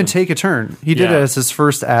didn't even take a turn. He did it as his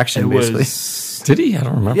first action, basically. Did he? I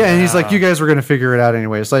don't remember. Yeah, and he's like, you guys were going to figure it out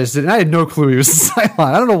anyway. So I had no clue he was a Cylon.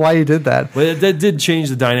 I don't know why he did that. But that did change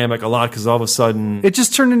the dynamic a lot, because all of a sudden... It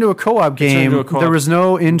just turned into a co-op game. There was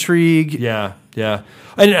no intrigue. Yeah. And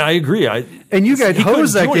I agree. And you guys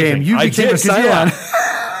hosed that game. You became a Cylon.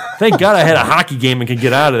 Thank God I had a hockey game and could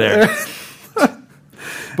get out of there.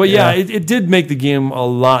 But it did make the game a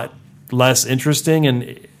lot less interesting,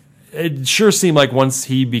 and it sure seemed like once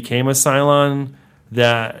he became a Cylon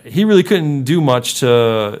that he really couldn't do much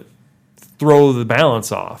to throw the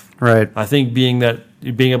balance off. Right. I think being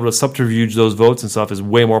able to subterfuge those votes and stuff is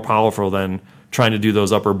way more powerful than trying to do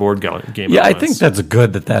those upper board game elements. Yeah, I think that's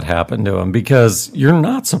good that happened to him, because you're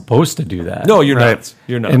not supposed to do that. No, you're not.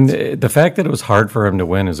 You're not. And the fact that it was hard for him to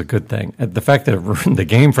win is a good thing. The fact that it ruined the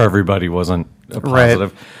game for everybody wasn't a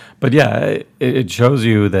positive. Right. But yeah, it shows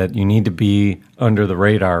you that you need to be under the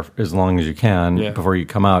radar as long as you can before you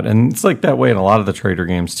come out. And it's like that way in a lot of the trader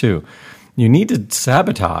games too. You need to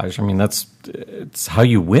sabotage. I mean, it's how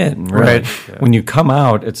you win, right? Yeah. When you come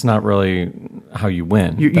out, it's not really how you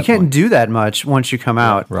win. You can't do that much once you come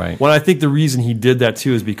out. Right. Well, I think the reason he did that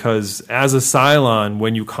too is because as a Cylon,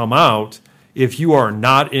 when you come out, if you are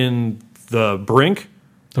not in the brink,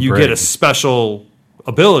 you get a special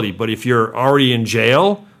ability. But if you're already in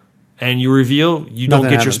jail and you reveal, you don't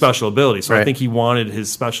get your special ability. So I think he wanted his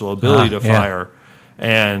special ability to fire.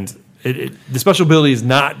 And the special ability is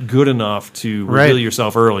not good enough to reveal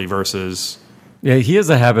yourself early versus... Yeah, he has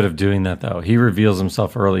a habit of doing that, though. He reveals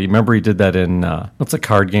himself early. Remember he did that in, what's a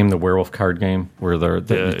card game, the werewolf card game, where you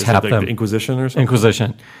tap them. The Inquisition or something?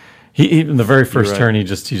 Inquisition. He in the very first turn, he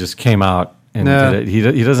just came out and did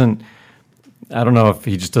it. He doesn't... I don't know if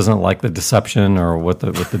he just doesn't like the deception or what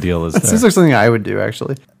the deal is. That seems like something I would do,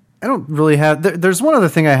 actually. I don't really have... There's one other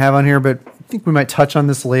thing I have on here, but I think we might touch on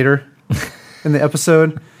this later in the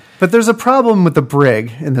episode. But there's a problem with the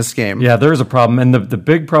brig in this game. Yeah, there is a problem. And the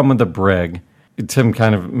big problem with the brig, Tim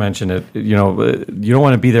kind of mentioned it, you don't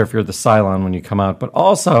want to be there if you're the Cylon when you come out. But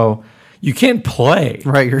also, you can't play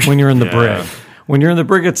when you're in the brig. When you're in the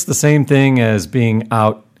brig, it's the same thing as being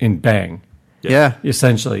out in Bang. Yeah.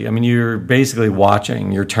 Essentially. I mean, you're basically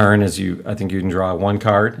watching your turn as I think you can draw one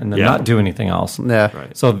card and then not do anything else. Yeah.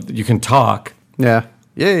 Right. So you can talk. Yeah.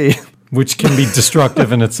 Yay. Which can be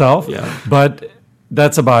destructive in itself. Yeah. But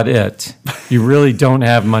that's about it. You really don't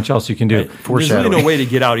have much else you can do. There's really no way to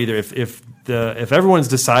get out either. If everyone's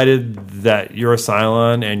decided that you're a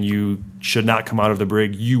Cylon and you should not come out of the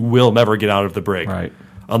brig, you will never get out of the brig. Right.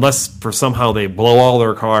 Unless for somehow they blow all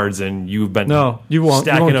their cards and you've been you won't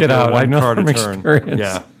get out. I know from experience.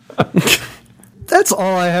 Yeah. That's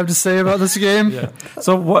all I have to say about this game. Yeah.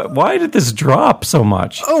 So why did this drop so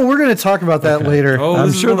much? Oh, we're going to talk about that later. Oh,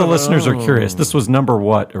 I'm sure the listeners are curious. This was number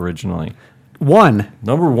what originally?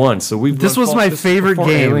 Number one. So this was my favorite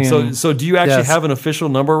game. So do you actually have an official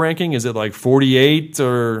number ranking? Is it like 48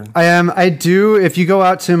 or? I do. If you go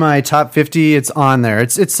out to my top 50, it's on there.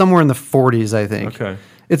 It's somewhere in the 40s, I think. Okay.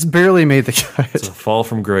 It's barely made the cut. It's a fall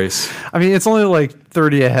from grace. I mean, it's only like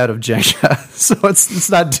 30 ahead of Jenga, so it's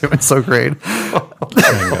not doing so great.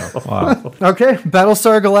 Wow. Okay,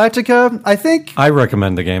 Battlestar Galactica. I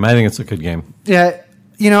recommend the game. I think it's a good game. Yeah,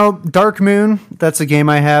 Dark Moon. That's a game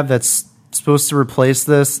I have that's supposed to replace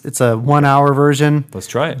this. It's a 1 hour version. Let's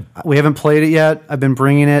try it. We haven't played it yet. I've been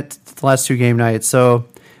bringing it the last 2 game nights, so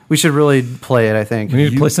we should really play it, I think. We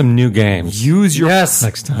need to play some new games.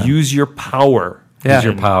 Next time. Use your power. Yeah. Use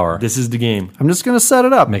your power. This is the game. I'm just going to set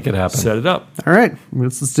it up. Make it happen. Set it up. All right.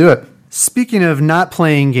 Let's do it. Speaking of not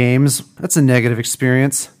playing games, that's a negative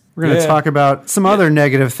experience. We're going to talk about some other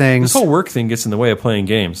negative things. This whole work thing gets in the way of playing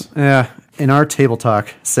games. Yeah. In our Table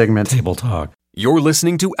Talk segment. Table Talk. You're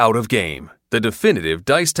listening to Out of Game, the definitive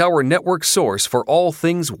Dice Tower Network source for all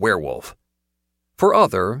things werewolf. For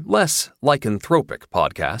other, less lycanthropic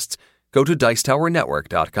podcasts, go to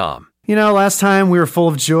dicetowernetwork.com. Last time we were full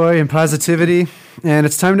of joy and positivity, and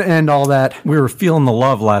it's time to end all that. We were feeling the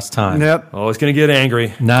love last time. Yep. Oh, it's going to get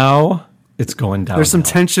angry. Now it's going down. There's some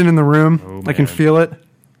tension in the room. I can feel it.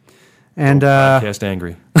 And podcast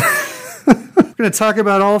angry. we're going to talk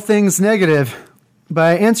about all things negative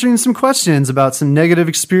by answering some questions about some negative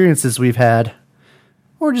experiences we've had,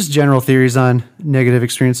 or just general theories on negative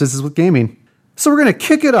experiences with gaming. So we're going to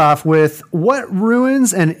kick it off with what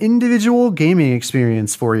ruins an individual gaming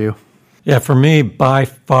experience for you? Yeah, for me, by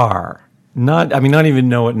far, not even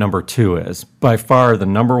know what number 2 is. By far, the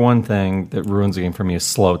number one thing that ruins a game for me is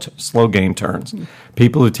slow game turns.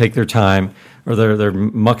 People who take their time, or they're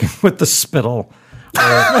mucking with the spittle, or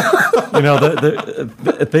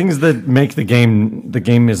the things that make the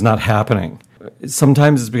game is not happening.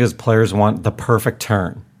 Sometimes it's because players want the perfect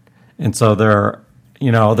turn, and so they're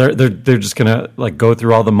just gonna like go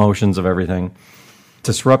through all the motions of everything.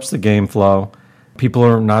 Disrupts the game flow. People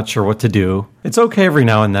are not sure what to do. It's okay every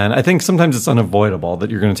now and then. I think sometimes it's unavoidable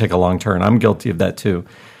that you're going to take a long turn. I'm guilty of that too.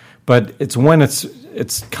 But it's when it's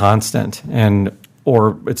constant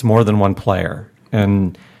or it's more than one player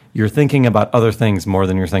and you're thinking about other things more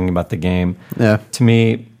than you're thinking about the game. Yeah. To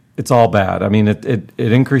me, it's all bad. I mean, it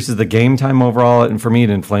increases the game time overall, and for me, it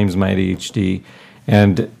inflames my ADHD,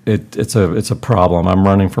 and it's a problem. I'm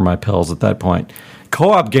running for my pills at that point.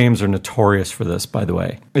 Co-op games are notorious for this, by the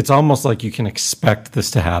way. It's almost like you can expect this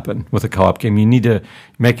to happen with a co-op game. You need to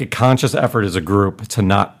make a conscious effort as a group to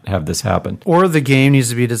not have this happen. Or the game needs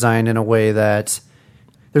to be designed in a way that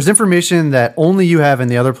there's information that only you have and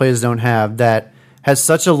the other players don't have that has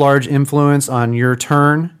such a large influence on your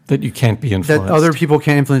turn that you can't be influenced. That other people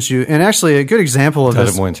can't influence you. And actually, a good example of Dead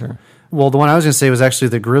this... of Winter. Well, the one I was going to say was actually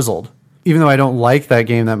The Grizzled. Even though I don't like that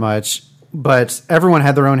game that much, but everyone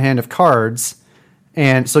had their own hand of cards...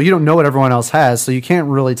 And so you don't know what everyone else has, so you can't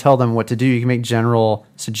really tell them what to do. You can make general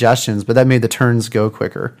suggestions, but that made the turns go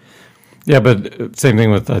quicker. Yeah, but same thing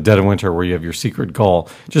with Dead of Winter, where you have your secret goal.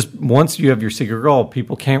 Just once you have your secret goal,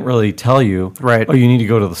 people can't really tell you, right? Oh, you need to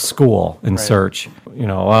go to the school and search.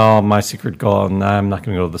 Well, my secret goal, and I'm not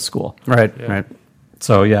going to go to the school. Right, yeah. Right.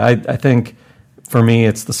 So, yeah, I think for me,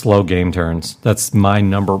 it's the slow game turns. That's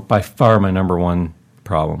by far my number one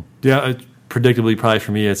problem. Yeah, predictably, probably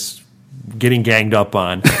for me, it's getting ganged up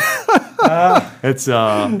on.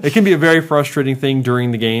 It can be a very frustrating thing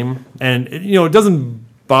during the game, and it doesn't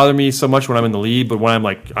bother me so much when I'm in the lead, but when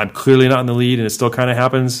I'm clearly not in the lead and it still kind of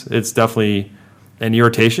happens, it's definitely an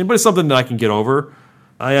irritation, but it's something that I can get over.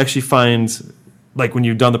 I actually find when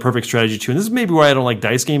you've done the perfect strategy too, and this is maybe why I don't like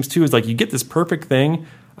dice games too, is you get this perfect thing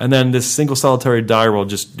and then this single solitary die roll,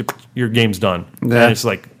 just your game's done. Yeah. And it's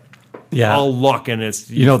all luck, and it's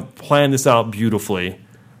plan this out beautifully.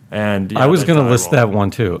 And I was going to list that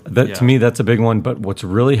one too. To me, that's a big one. But what's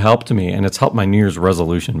really helped me, and it's helped my New Year's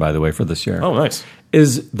resolution, by the way, for this year. Oh, nice.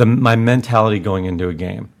 Is my mentality going into a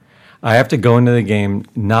game. I have to go into the game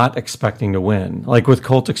not expecting to win. Like with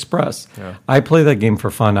Colt Express, I play that game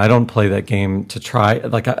for fun. I don't play that game to try.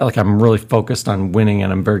 I'm really focused on winning,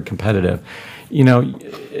 and I'm very competitive.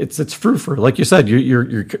 It's frou-frou. Like you said,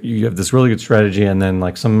 you have this really good strategy, and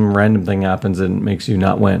then some random thing happens and makes you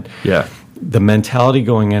not win. Yeah. The mentality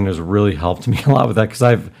going in has really helped me a lot with that, because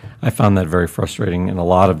I found that very frustrating in a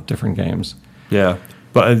lot of different games. Yeah,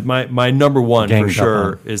 but my number one for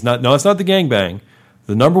sure is not. No, it's not the gangbang.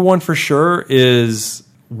 The number one for sure is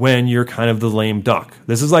when you're kind of the lame duck.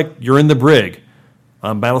 This is you're in the brig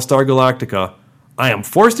on Battlestar Galactica. I am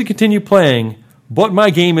forced to continue playing, but my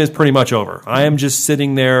game is pretty much over. I am just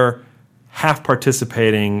sitting there, half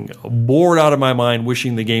participating, bored out of my mind,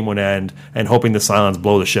 wishing the game would end, and hoping the Cylons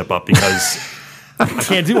blow the ship up because I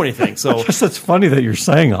can't do anything. So it's funny that you're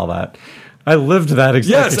saying all that. I lived that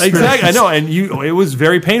exact experience. Exactly. I know, and it was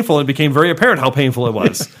very painful. It became very apparent how painful it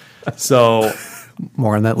was. So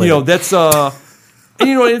more on that later. That's and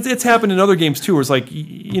it's happened in other games too. Where it's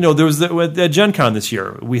there was at Gen Con this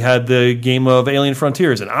year, we had the game of Alien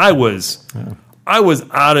Frontiers, and I was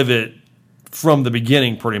out of it from the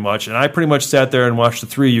beginning, pretty much, and I pretty much sat there and watched the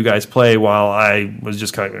three of you guys play while I was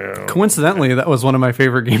just kind of... Coincidentally, that was one of my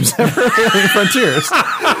favorite games ever, Alien Frontiers.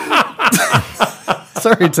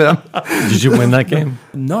 Sorry, Tim. Did you win that game?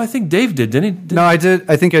 No, I think Dave did, didn't he? No, I did.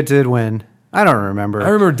 I think I did win. I don't remember. I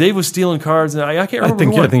remember Dave was stealing cards, and I can't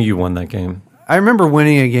remember I think you won that game. I remember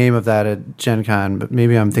winning a game of that at Gen Con, but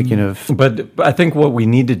maybe I'm thinking of... But I think what we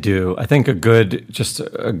need to do, I think for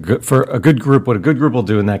a good group, what a good group will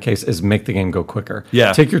do in that case is make the game go quicker.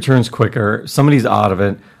 Yeah. Take your turns quicker. Somebody's out of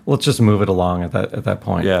it. Let's just move it along at that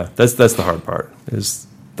point. Yeah, that's the hard part.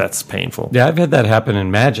 That's painful. Yeah, I've had that happen in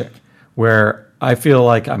Magic, where I feel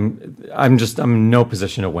like I'm in no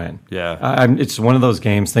position to win. Yeah. It's one of those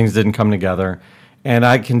games. Things didn't come together, and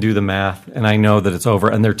I can do the math, and I know that it's over,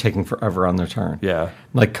 and they're taking forever on their turn. Yeah.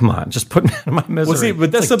 Like, come on, just put me out of my misery. Well, see,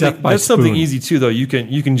 but that's something easy too, though. You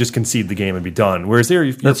can just concede the game and be done. Whereas there,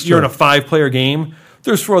 if you're in a 5-player game,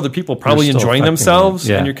 there's 4 other people probably enjoying themselves,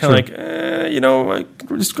 and you're kind of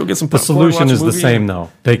like, just go get some. The solution is the same, though.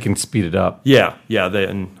 They can speed it up. Yeah,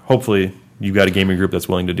 and hopefully you've got a gaming group that's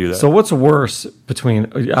willing to do that. So what's worse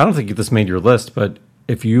between? I don't think this made your list, but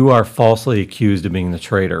if you are falsely accused of being the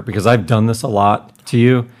traitor, because I've done this a lot to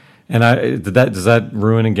you, and does that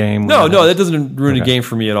ruin a game? No, that doesn't ruin a game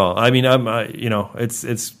for me at all. I mean,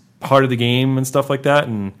 it's part of the game and stuff like that,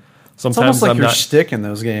 and sometimes it's almost like I'm your not shtick in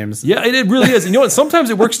those games. Yeah, it really is. You know what? Sometimes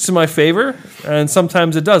it works to my favor, and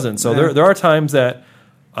sometimes it doesn't. So there are times that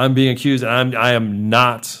I'm being accused, and I am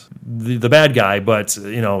not the bad guy, but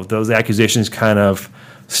those accusations kind of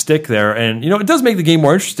stick there, and it does make the game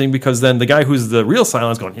more interesting, because then the guy who's the real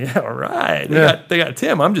Silence going, yeah, all right, they got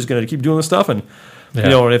Tim. I'm just going to keep doing this stuff, and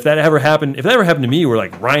and if that ever happened to me, where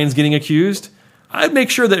like Ryan's getting accused, I'd make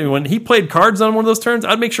sure that when he played cards on one of those turns,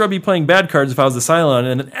 I'd make sure I'd be playing bad cards if I was the Cylon,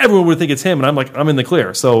 and then everyone would think it's him, and I'm in the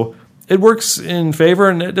clear. So it works in favor,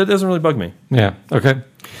 and it doesn't really bug me. Yeah. Okay.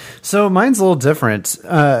 So mine's a little different.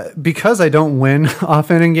 Because I don't win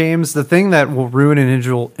often in games, the thing that will ruin an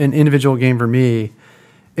individual game for me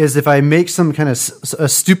is if I make some kind of a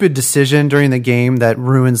stupid decision during the game that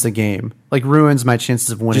ruins the game, like ruins my chances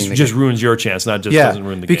of winning. Just ruins your chance, not just doesn't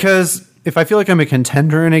ruin the game. Because if I feel like I'm a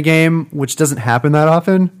contender in a game, which doesn't happen that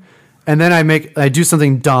often, and then I do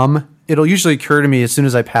something dumb, it'll usually occur to me as soon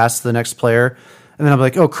as I pass to the next player, and then I'm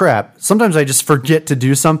like, oh crap. Sometimes I just forget to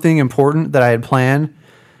do something important that I had planned,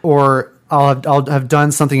 or I'll have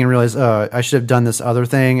done something and realize, oh, I should have done this other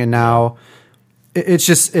thing, and now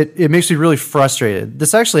it makes me really frustrated.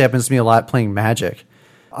 This actually happens to me a lot playing Magic.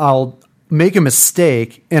 I'll make a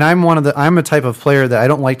mistake, and I'm a type of player that I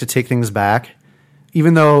don't like to take things back.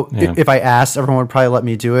 Even though if I asked, everyone would probably let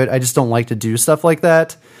me do it. I just don't like to do stuff like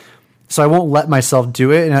that. So I won't let myself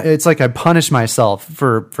do it. And it's like I punish myself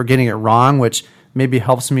for getting it wrong, which maybe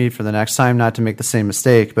helps me for the next time not to make the same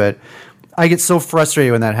mistake. But I get so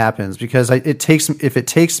frustrated when that happens, because if it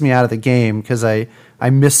takes me out of the game because I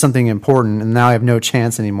missed something important and now I have no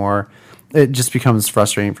chance anymore, it just becomes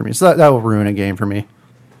frustrating for me. So that will ruin a game for me.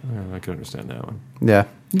 I can understand that one. Yeah.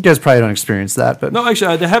 You guys probably don't experience that, but no,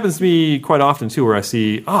 actually, that happens to me quite often too, where I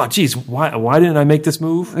see, oh, geez, why didn't I make this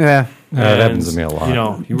move? Yeah, that happens to me a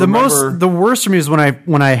lot. The worst for me is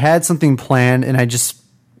when I had something planned and I just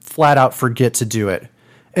flat out forget to do it,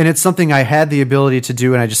 and it's something I had the ability to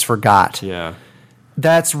do and I just forgot. Yeah,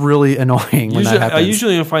 that's really annoying. When that happens. I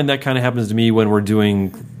usually find that kind of happens to me when we're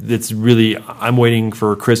doing. It's really I'm waiting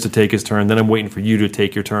for Chris to take his turn, then I'm waiting for you to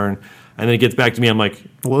take your turn. And then it gets back to me. I'm like,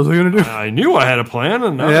 what was I going to do? I knew I had a plan,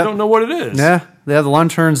 and now I don't know what it is. Yeah, the long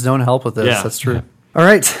turns don't help with this. Yeah. That's true. Yeah. All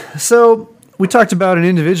right. So we talked about an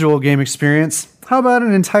individual game experience. How about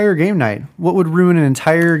an entire game night? What would ruin an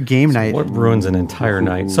entire game night? What ruins an entire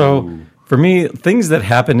night? So for me, things that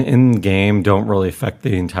happen in game don't really affect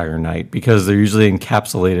the entire night because they're usually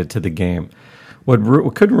encapsulated to the game. What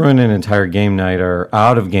could ruin an entire game night are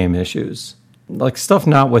out-of-game issues. Like stuff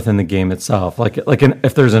not within the game itself,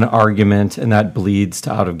 if there's an argument and that bleeds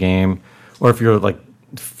to out of game, or if you're like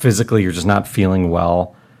physically you're just not feeling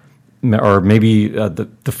well, or maybe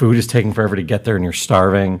the food is taking forever to get there and you're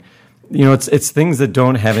starving. It's things that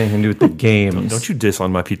don't have anything to do with the game. Don't you diss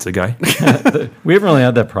on my pizza guy? We haven't really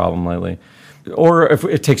had that problem lately. Or if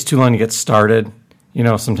it takes too long to get started.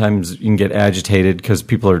 Sometimes you can get agitated because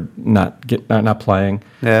people are not playing.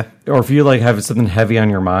 Yeah. Or if you have something heavy on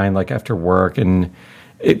your mind, like after work, and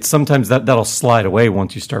sometimes that'll slide away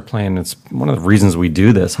once you start playing. It's one of the reasons we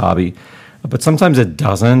do this hobby. But sometimes it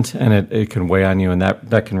doesn't, and it can weigh on you, and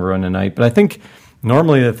that can ruin a night. But I think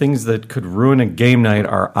normally the things that could ruin a game night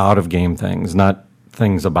are out-of-game things, not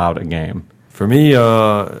things about a game. For me,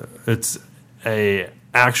 it's a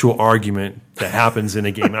actual argument that happens in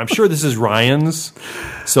a game. And I'm sure this is Ryan's,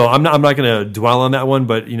 so I'm not going to dwell on that one.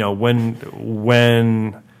 But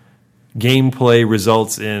when gameplay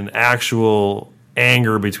results in actual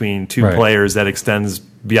anger between two players that extends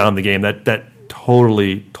beyond the game, that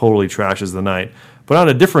totally trashes the night. But on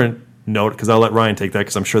a different note, because I'll let Ryan take that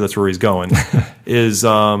because I'm sure that's where he's going, is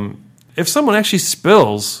if someone actually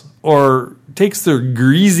spills or takes their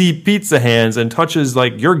greasy pizza hands and touches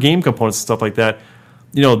your game components and stuff like that.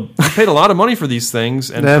 You paid a lot of money for these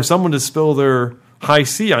things, and for someone to spill their high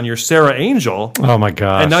C on your Sarah Angel. Oh my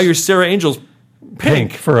gosh! And now your Sarah Angel's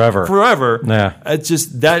pink forever. Forever. Yeah. It's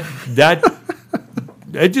just that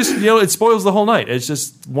it just it spoils the whole night. It's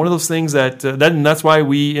just one of those things that and that's why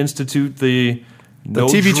we institute the no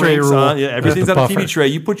TV tray rule. Everything's on a TV tray.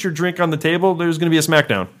 You put your drink on the table, there's going to be a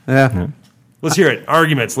smackdown. Yeah. Let's hear it.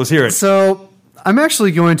 Arguments. Let's hear it. So I'm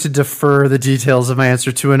actually going to defer the details of my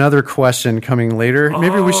answer to another question coming later.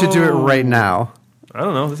 Maybe we should do it right now. I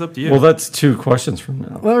don't know. It's up to you. Well, that's 2 questions from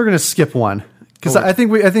now. Well, we're going to skip one because I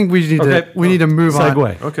think we need to move on.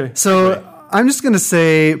 Segue. Okay. So I'm just going to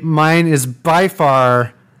say mine is by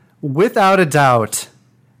far, without a doubt,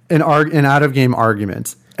 an out of game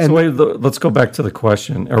argument. And so wait, let's go back to the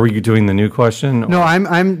question. Are we doing the new question? No,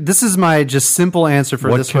 I'm. This is my just simple answer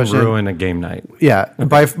for this question. What can ruin a game night? Yeah,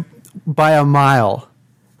 okay. by a mile,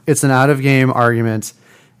 it's an out of game argument,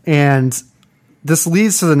 and this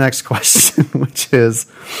leads to the next question, which is: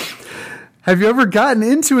 have you ever gotten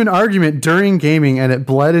into an argument during gaming and it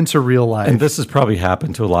bled into real life? And this has probably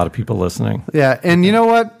happened to a lot of people listening. Yeah, and you know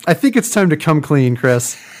what? I think it's time to come clean,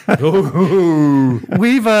 Chris.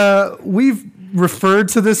 We've referred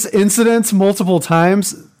to this incident multiple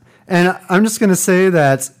times, and I'm just going to say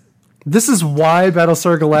that this is why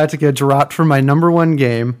Battlestar Galactica dropped from my number 1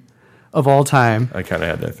 game of all time. I kind of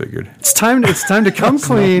had that figured. It's time to come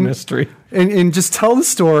clean mystery. And just tell the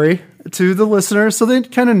story to the listeners so they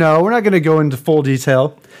kind of know. We're not going to go into full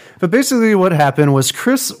detail, but basically what happened was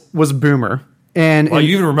Chris was Boomer. And you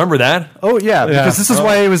even remember that? Oh, yeah, because this is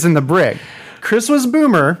why he was in the brig. Chris was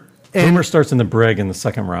Boomer. Boomer starts in the brig in the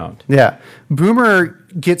second round. Yeah. Boomer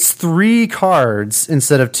gets 3 cards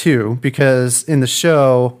instead of 2 because in the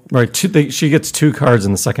show... Right. She gets 2 cards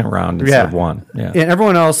in the second round instead of 1. Yeah. And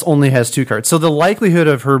everyone else only has 2 cards. So the likelihood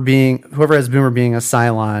of whoever has Boomer being a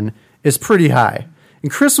Cylon is pretty high. And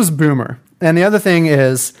Chris was Boomer. And the other thing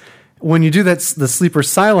is, when you do the sleeper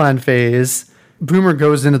Cylon phase, Boomer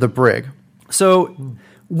goes into the brig. So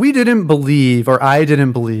I didn't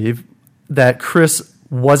believe that Chris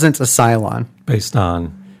wasn't a Cylon. Based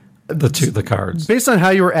on the cards. Based on how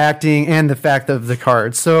you were acting and the fact of the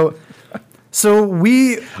cards. So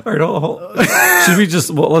we... All right, should we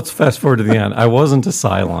just... Well, let's fast forward to the end. I wasn't a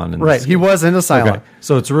Cylon. Right, he wasn't a Cylon. Okay.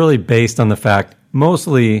 So it's really based on the fact,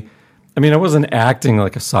 mostly... I mean, I wasn't acting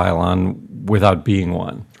like a Cylon without being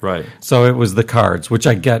one. Right. So it was the cards, which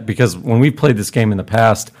I get because when we played this game in the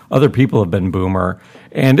past, other people have been Boomer.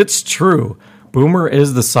 And it's true. Boomer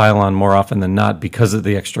is the Cylon more often than not because of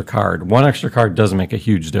the extra card. 1 extra card does make a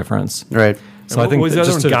huge difference. Right. So I think was the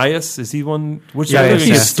other one Gaius? Is he one? Which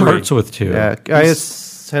he starts with 2. Yeah,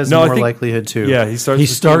 Gaius has more likelihood too. Yeah, he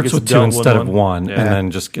starts with 2 instead of 1,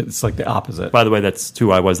 and then it's like the opposite. By the way, that's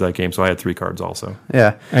 2. I was that game, so I had 3 cards also.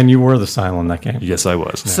 Yeah, and you were the Cylon that game. Yes, I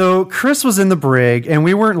was. So Chris was in the brig, and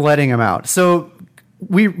we weren't letting him out. So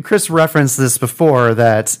Chris referenced this before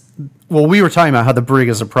that. Well, we were talking about how the brig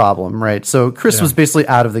is a problem, right? So Chris was basically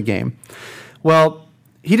out of the game. Well,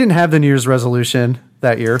 he didn't have the New Year's resolution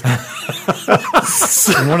that year.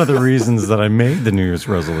 One of the reasons that I made the New Year's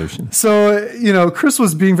resolution. So, Chris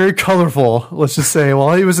was being very colorful, let's just say,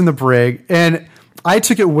 while he was in the brig. And I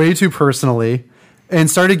took it way too personally and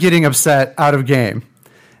started getting upset out of game.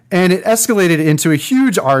 And it escalated into a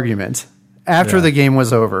huge argument after the game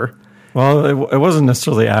was over. Well, it wasn't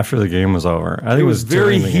necessarily after the game was over. I think it was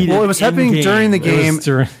very heated. Well, it was happening during the game,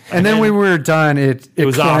 and then when we were done, it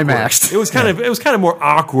was climaxed. Awkward. It was kind of more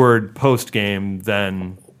awkward post game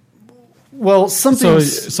than. Well, something.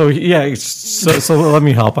 So let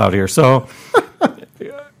me help out here. So,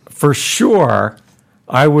 for sure,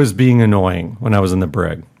 I was being annoying when I was in the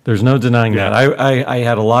brig. There's no denying that. I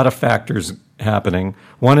had a lot of factors happening.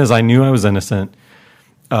 One is I knew I was innocent.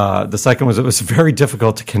 The second was it was very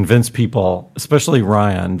difficult to convince people, especially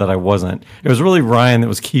Ryan, that I wasn't. It was really Ryan that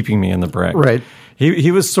was keeping me in the brig. Right.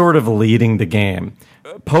 He was sort of leading the game.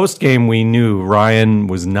 Post game, we knew Ryan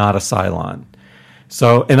was not a Cylon.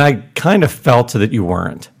 So, and I kind of felt that you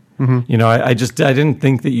weren't. Mm-hmm. I didn't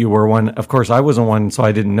think that you were one. Of course, I wasn't one, so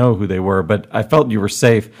I didn't know who they were. But I felt you were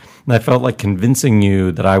safe, and I felt like convincing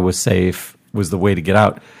you that I was safe was the way to get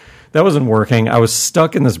out. That wasn't working. I was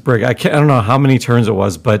stuck in this brig. I don't know how many turns it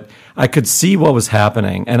was, but I could see what was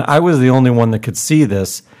happening. And I was the only one that could see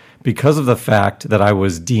this because of the fact that I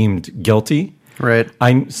was deemed guilty. Right.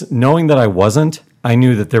 Knowing that I wasn't, I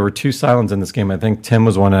knew that there were 2 Cylons in this game. I think Tim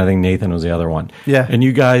was one, and I think Nathan was the other one. Yeah. And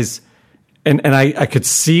you guys, and I could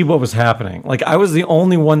see what was happening. Like, I was the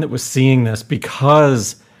only one that was seeing this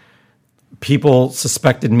because people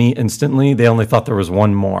suspected me instantly. They only thought there was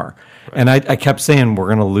one more. And I kept saying, we're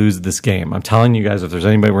going to lose this game. I'm telling you guys, if there's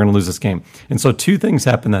anybody, we're going to lose this game. And so 2 things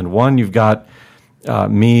happened then. One, you've got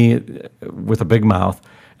me with a big mouth.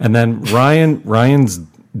 And then Ryan's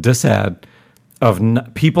disad of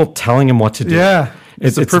people telling him what to do. Yeah.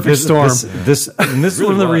 It's a perfect storm. This is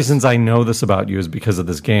one of the reasons I know this about you is because of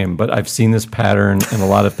this game, but I've seen this pattern in a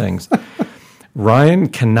lot of things. Ryan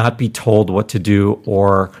cannot be told what to do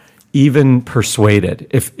or even persuaded.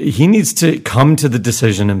 If he needs to come to the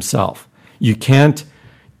decision himself, you can't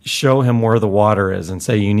show him where the water is and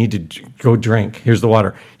say, you need to go drink. Here's the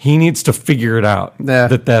water. He needs to figure it out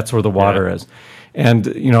that's where the water is. And,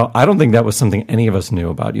 I don't think that was something any of us knew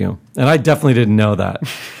about you. And I definitely didn't know that.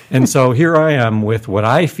 And so here I am with what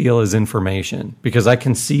I feel is information because I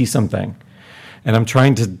can see something. And I'm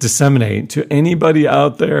trying to disseminate to anybody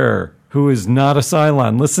out there who is not a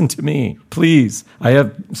Cylon. Listen to me, please. I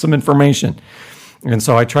have some information. And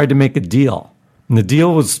so I tried to make a deal. And the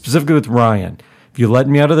deal was specifically with Ryan. If you let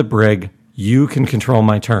me out of the brig, you can control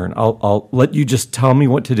my turn. I'll let you just tell me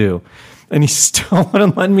what to do. And he still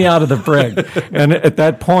wouldn't let me out of the brig. And at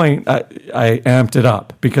that point, I amped it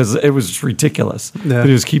up because it was just ridiculous that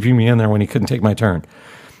he was keeping me in there when he couldn't take my turn.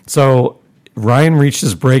 So Ryan reached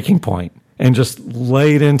his breaking point and just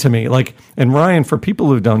laid into me. And Ryan, for people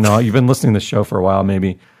who don't know, you've been listening to the show for a while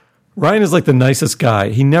maybe, Ryan is like the nicest guy.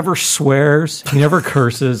 He never swears. He never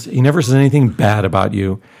curses. He never says anything bad about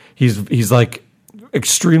you. He's like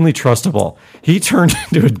extremely trustable. He turned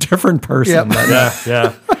into a different person.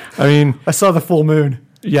 Yeah. I mean, I saw the full moon.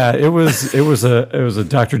 Yeah, it was a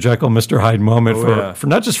Dr. Jekyll, Mr. Hyde moment for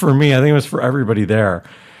not just for me. I think it was for everybody there,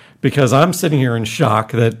 because I'm sitting here in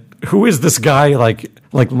shock that who is this guy like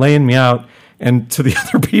laying me out, and to the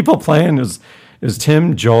other people playing is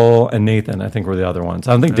Tim, Joel, and Nathan. I think were the other ones.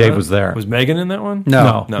 I don't think Dave was there. Was Megan in that one?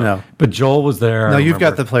 No. But Joel was there. No, you've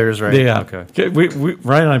got the players right. Yeah. Okay.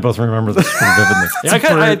 Ryan and I both remember this pretty vividly.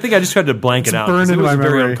 I think I just tried to blank it out. It was a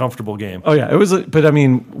very uncomfortable game. Oh yeah, it was. But I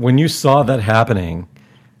mean, when you saw that happening,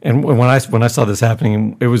 and when I saw this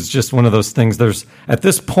happening, it was just one of those things. There's at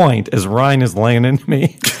this point, as Ryan is laying into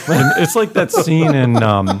me, and it's like that scene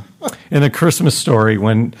in A Christmas Story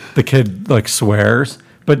when the kid swears,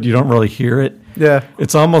 but you don't really hear it. Yeah,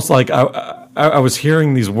 it's almost like I was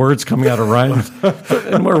hearing these words coming out of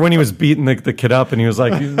Ryan, or when he was beating the kid up, and he was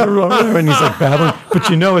like, and he's like babbling,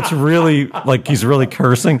 but it's really like he's really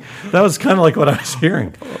cursing. That was kind of like what I was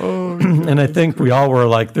hearing, and I think we all were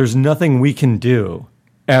like, "There's nothing we can do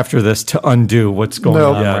after this to undo what's going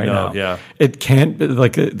on now. Yeah, it can't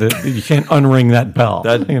you can't unring that bell.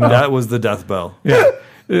 That was the death bell. Yeah."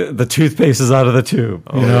 The toothpaste is out of the tube.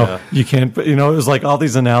 You can't. It was like all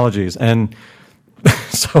these analogies, and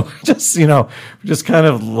so just kind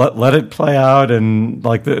of let it play out, and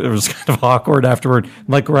it was kind of awkward afterward.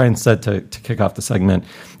 Like Ryan said to kick off the segment,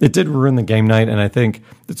 it did ruin the game night, and I think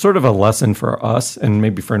it's sort of a lesson for us, and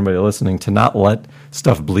maybe for anybody listening, to not let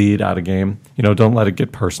stuff bleed out of game. Don't let it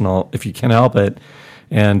get personal if you can help it,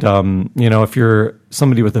 and if you're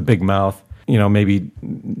somebody with a big mouth, maybe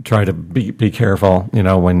try to be careful,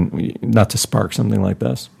 when not to spark something like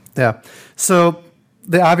this. Yeah. So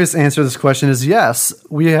the obvious answer to this question is yes.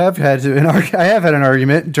 We have had I have had an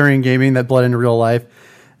argument during gaming that bled into real life,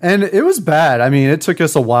 and it was bad. I mean, it took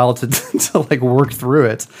us a while to work through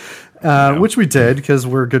it, which we did because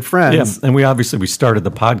we're good friends. Yeah, and we started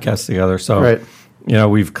the podcast together, so right.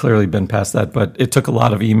 We've clearly been past that, but it took a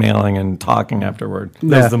lot of emailing and talking afterward.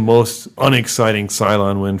 That was the most unexciting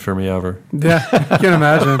Cylon win for me ever. Yeah, I can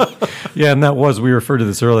imagine. Yeah, and we referred to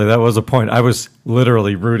this earlier, that was a point. I was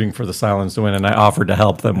literally rooting for the Cylons to win, and I offered to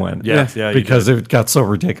help them win. Yeah, because it got so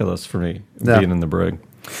ridiculous for me being in the brig.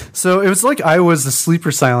 So it was like I was the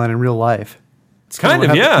sleeper Cylon in real life. It's kind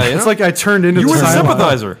of, yeah. It's like I turned into you were a Cylon.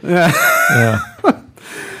 sympathizer. Yeah.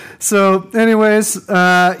 So anyways,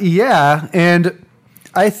 and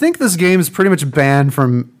I think this game is pretty much banned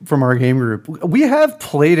from our game group. We have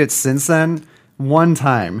played it since then one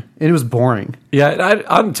time, and it was boring.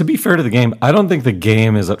 Yeah, to be fair to the game, I don't think the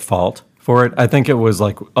game is at fault for it. I think it was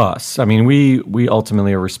like us. I mean, we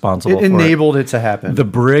ultimately are responsible for it. It enabled it to happen. The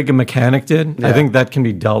brig mechanic did. Yeah. I think that can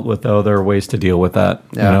be dealt with, though. There are ways to deal with that.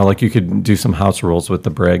 Yeah. You could do some house rules with the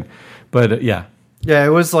brig. But, yeah. Yeah, it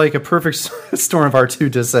was like a perfect storm of our two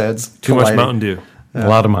disheads. Too much Mountain Dew. Yeah. A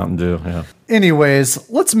lot of Mountain Dew, yeah. Anyways,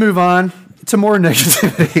 let's move on to more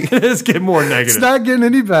negativity. Let's get more negative. It's not getting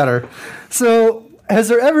any better. So, has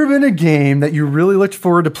there ever been a game that you really looked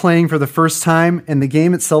forward to playing for the first time and the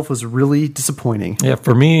game itself was really disappointing? Yeah,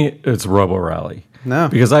 for me, it's Robo Rally. No.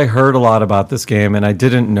 Because I heard a lot about this game and I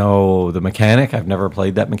didn't know the mechanic. I've never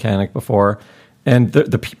played that mechanic before. And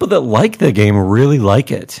the people that like the game really like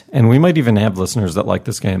it. And we might even have listeners that like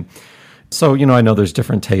this game. So, I know there's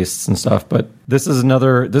different tastes and stuff, but this is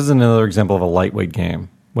another example of a lightweight game,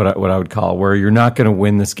 what I would call, where you're not going to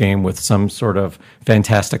win this game with some sort of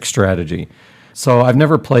fantastic strategy. So I've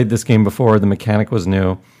never played this game before. The mechanic was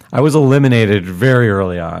new. I was eliminated very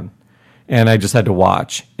early on, and I just had to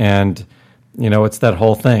watch. And, it's that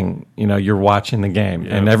whole thing. You're watching the game,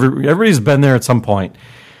 and everybody's been there at some point.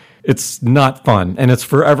 It's not fun, and it's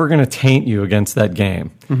forever going to taint you against that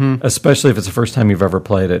game, especially if it's the first time you've ever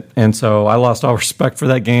played it. And so I lost all respect for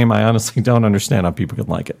that game. I honestly don't understand how people can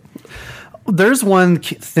like it. There's one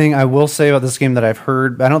thing I will say about this game that I've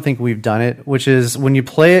heard, but I don't think we've done it, which is when you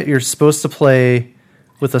play it, you're supposed to play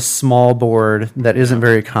with a small board that isn't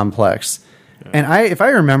very complex. Yeah. And if I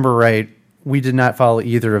remember right, we did not follow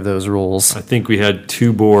either of those rules. I think we had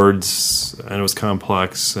 2 boards, and it was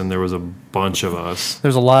complex, and there was a bunch of us.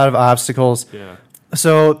 There's a lot of obstacles. Yeah.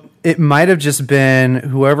 So it might have just been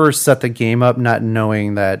whoever set the game up not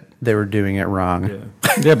knowing that they were doing it wrong.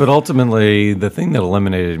 Yeah, but ultimately, the thing that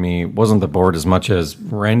eliminated me wasn't the board as much as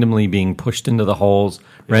randomly being pushed into the holes,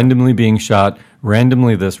 randomly being shot,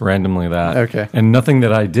 randomly this, randomly that. Okay. And nothing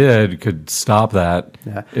that I did could stop that.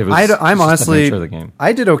 Yeah. It was I'm honestly, the nature of the game.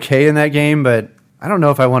 I did okay in that game, but I don't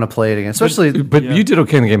know if I want to play it again. Especially, but you did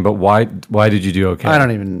okay in the game. But why did you do okay? I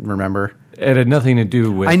don't even remember. It had nothing to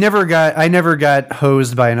do with. I never got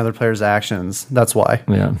hosed by another player's actions. That's why.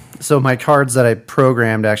 Yeah. So my cards that I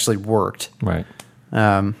programmed actually worked. Right.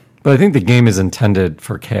 But I think the game is intended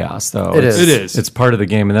for chaos, though. It is. It is. It's part of the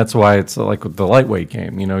game, and that's why it's like the lightweight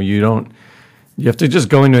game. You have to just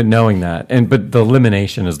go into it knowing that. But the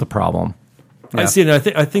elimination is the problem. Yeah. I see, and I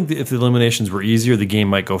think that if the eliminations were easier, the game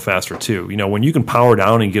might go faster too. When you can power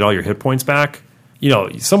down and get all your hit points back,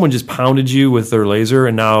 someone just pounded you with their laser,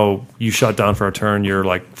 and now you shut down for a turn. You're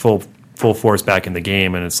like full force back in the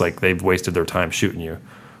game, and it's like they've wasted their time shooting you.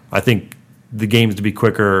 I think the games to be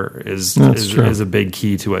quicker is a big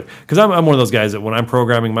key to it. Because I'm one of those guys that when I'm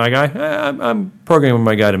programming my guy, I'm programming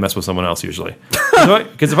my guy to mess with someone else usually.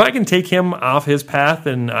 Because if I can take him off his path,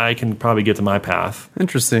 then I can probably get to my path.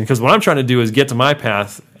 Interesting. Because what I'm trying to do is get to my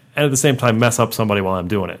path and at the same time mess up somebody while I'm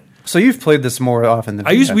doing it. So you've played this more often than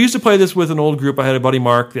we used to play this with an old group. I had a buddy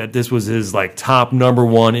Mark that this was his like top number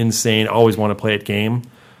one insane, always want to play it game.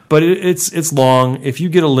 But it's long. If you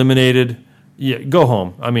get eliminated, go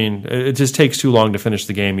home. I mean, it just takes too long to finish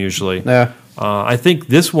the game usually. Yeah. I think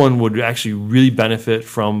this one would actually really benefit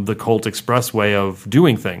from the Colt Express way of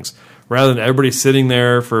doing things. Rather than everybody sitting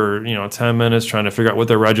there for 10 minutes trying to figure out what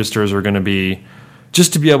their registers are going to be,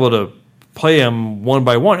 just to be able to play them one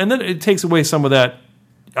by one. And then it takes away some of that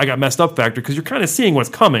I got messed up factor because you're kind of seeing what's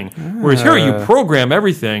coming. Whereas here you program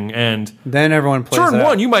everything, and then everyone plays turn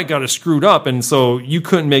one you might got it screwed up, and so you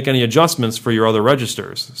couldn't make any adjustments for your other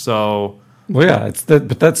registers. So well, yeah,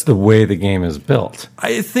 but that's the way the game is built.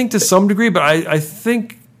 I think to some degree, but I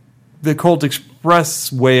think the Colt Express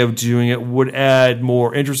way of doing it would add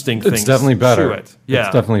more interesting things. It's definitely better. To it. Yeah,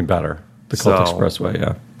 it's definitely better. The Colt Express way,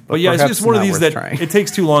 yeah. But yeah, it's just one of these that it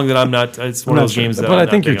takes too long that I'm not. It's one of those games that. But I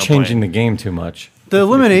think you're changing the game too much. The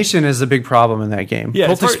elimination is a big problem in that game. Yeah,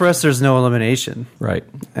 Colt Express, there's no elimination. Right.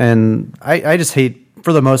 And I just hate,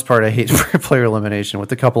 for the most part, I hate player elimination with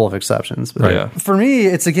a couple of exceptions. But right. Yeah. For me,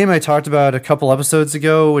 it's a game I talked about a couple episodes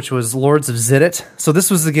ago, which was Lords of Zidit. So this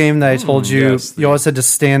was the game that I told you, you always had to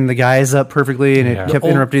stand the guys up perfectly, and it kept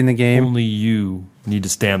interrupting the game. Only you need to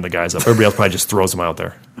stand the guys up. Everybody else probably just throws them out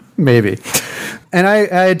there. Maybe. And I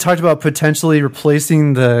had talked about potentially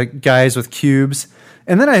replacing the guys with cubes.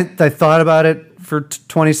 And then I thought about it for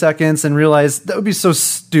 20 seconds and realized that would be so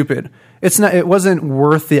stupid. It wasn't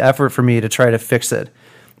worth the effort for me to try to fix it.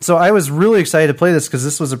 So I was really excited to play this because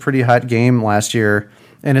this was a pretty hot game last year,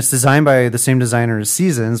 and it's designed by the same designer as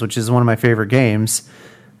Seasons, which is one of my favorite games.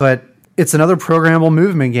 But it's another programmable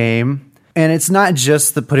movement game, and it's not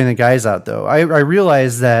just putting the guys out, though. I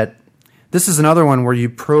realized that this is another one where you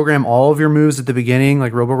program all of your moves at the beginning,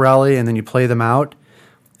 like Robo Rally, and then you play them out.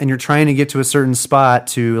 And you're trying to get to a certain spot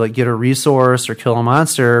to like get a resource or kill a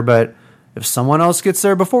monster, but if someone else gets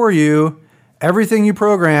there before you, everything you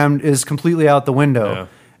programmed is completely out the window. Yeah.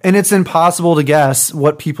 And it's impossible to guess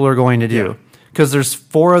what people are going to do because there's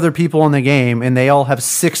 4 other people in the game and they all have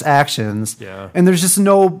 6 actions. Yeah. And there's just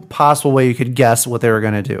no possible way you could guess what they were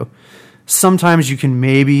going to do. Sometimes you can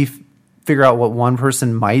maybe figure out what one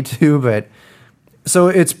person might do, but so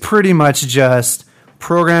it's pretty much just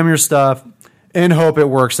program your stuff and hope it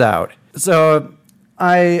works out. So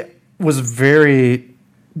I was very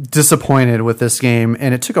disappointed with this game,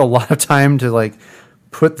 and it took a lot of time to like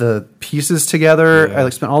put the pieces together. Yeah. I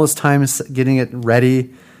spent all this time getting it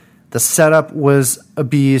ready. The setup was a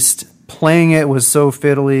beast. Playing it was so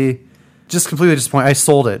fiddly. Just completely disappointed. I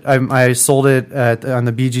sold it. I sold it on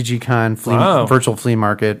the BGG Con virtual flea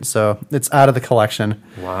market, so it's out of the collection.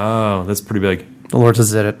 Wow, that's pretty big. The Lords of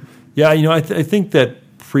Zidit. Yeah, I think that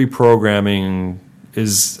pre-programming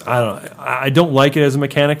is I don't like it as a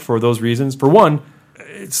mechanic for those reasons. For one,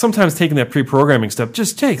 sometimes taking that pre-programming step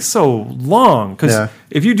just takes so long because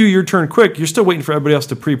if you do your turn quick, you're still waiting for everybody else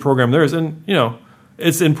to pre-program theirs, and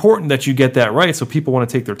it's important that you get that right so people want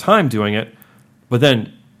to take their time doing it. But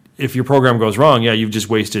then if your program goes wrong, you've just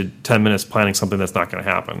wasted 10 minutes planning something that's not going to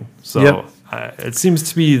happen. So it seems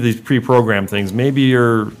to be these pre-programmed things. Maybe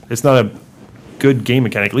it's not a good game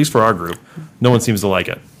mechanic, at least for our group. No one seems to like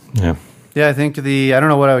it. Yeah. Yeah, I think I don't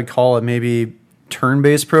know what I would call it, maybe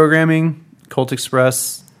turn-based programming, Colt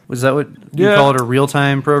Express. Was that what you call it, a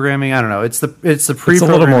real-time programming? I don't know. It's the pre-programming. It's a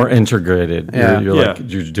little more integrated. Yeah.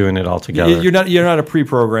 You're doing it all together. You're not a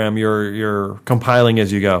pre-program. You're compiling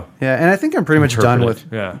as you go. Yeah, and I think I'm pretty much done with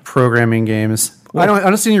programming games. Well, I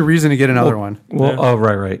don't see any reason to get another one. Well,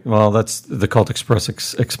 right. Well, that's the Colt Express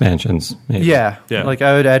expansions. Maybe. Yeah. Like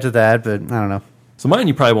I would add to that, but I don't know. So mine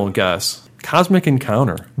you probably won't guess. Cosmic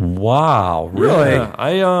Encounter. Wow, really? Yeah,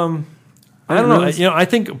 I don't know. I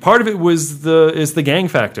think part of it was the gang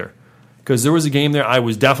factor, because there was a game there I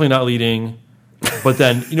was definitely not leading, but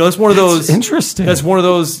then that's one of those interesting. That's one of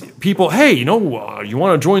those people. Hey, you want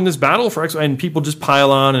to join this battle for X? And people just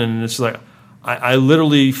pile on, and it's like I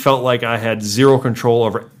literally felt like I had zero control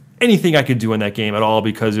over anything I could do in that game at all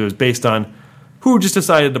because it was based on who just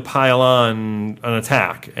decided to pile on an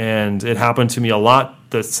attack, and it happened to me a lot.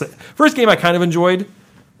 The first game I kind of enjoyed.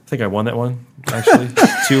 I think I won that one, actually,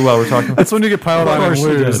 too, while we're talking. That's when you get piled on and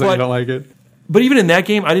lose, and you don't like it. But even in that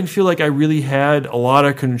game, I didn't feel like I really had a lot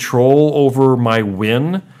of control over my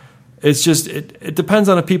win. It's just, it depends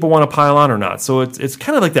on if people want to pile on or not. So it's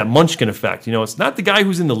kind of like that Munchkin effect. It's not the guy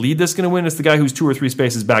who's in the lead that's going to win. It's the guy who's 2 or 3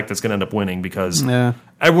 spaces back that's going to end up winning because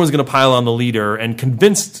everyone's going to pile on the leader and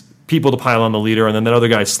convinced people to pile on the leader, and then that other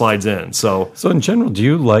guy slides in. So in general, do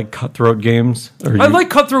you like cutthroat games? I like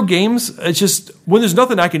cutthroat games. It's just when there's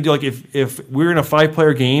nothing I can do. Like if we're in a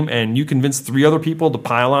 5-player game and you convince 3 other people to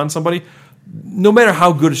pile on somebody, no matter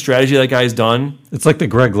how good a strategy that guy's done, it's like the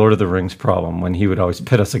Greg Lord of the Rings problem when he would always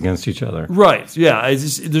pit us against each other. Right? Yeah.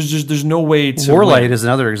 There's no way to. Warlight is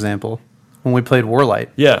another example. When we played Warlight.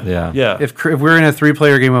 Yeah. If we're in a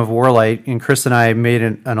 3-player game of Warlight and Chris and I made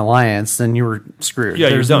an alliance, then you were screwed. Yeah,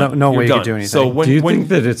 There's you're done. no way you done. could do anything. So do you think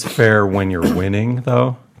that it's fair when you're winning,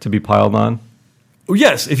 though, to be piled on?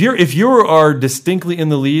 Yes. If you are distinctly in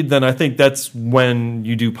the lead, then I think that's when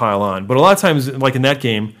you do pile on. But a lot of times, like in that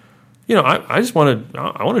game, I just want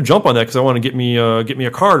to jump on that because I want to get me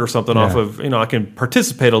a card or something off of. I can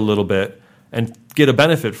participate a little bit and get a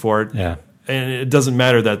benefit for it. Yeah. And it doesn't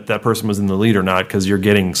matter that person was in the lead or not because you're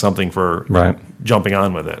getting something for jumping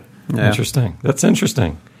on with it. Yeah. Interesting. That's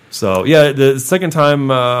interesting. So, the second time,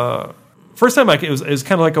 first time it was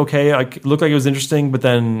kind of like, okay, it looked like it was interesting, but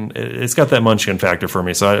then it's got that Munchkin factor for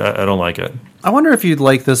me, so I don't like it. I wonder if you'd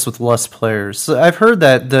like this with less players. So I've heard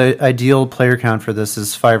that the ideal player count for this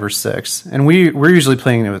is 5 or 6, and we're usually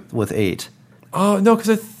playing it with 8. Oh, no,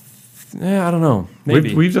 because I don't know.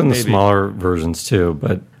 Maybe. We've done the smaller versions too,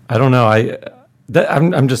 but I don't know.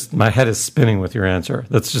 I'm just, my head is spinning with your answer.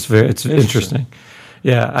 That's just it's interesting.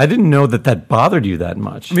 Yeah, I didn't know that bothered you that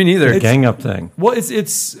much. Me neither. The gang up thing. Well,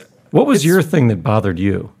 what was your thing that bothered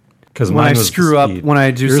you? Because when I screw up, when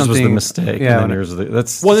I do yours something, was the mistake. Yeah, and then yours was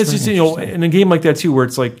that's well, it's just in a game like that too, where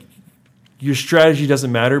it's like your strategy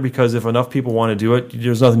doesn't matter because if enough people want to do it,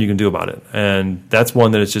 there's nothing you can do about it, and that's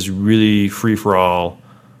one that it's just really free for all.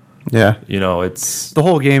 Yeah, it's the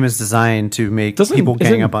whole game is designed to make people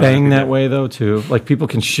gang up on bang that way though too. Like people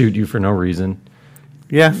can shoot you for no reason.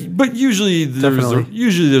 Yeah, but usually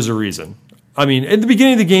there's a reason. I mean, at the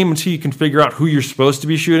beginning of the game, until you can figure out who you're supposed to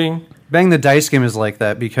be shooting. Bang the dice game is like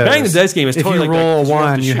that because bang the dice game is if totally you roll a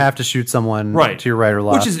 1, you have to shoot someone to your right or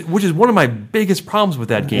left. Which is one of my biggest problems with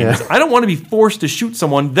that game. Is I don't want to be forced to shoot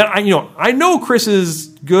someone that I know Chris is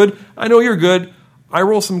good. I know you're good. I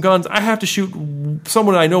roll some guns. I have to shoot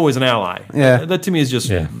someone I know is an ally. Yeah. That to me is just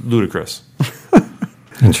ludicrous.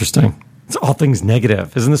 Interesting. It's all things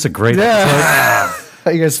negative. Isn't this a great episode?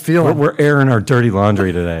 How you guys feeling? We're airing our dirty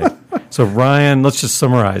laundry today. So Ryan, let's just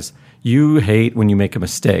summarize. You hate when you make a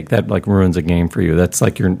mistake. That ruins a game for you. That's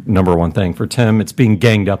like your number one thing. For Tim, it's being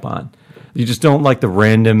ganged up on. You just don't like the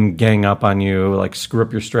random gang up on you, screw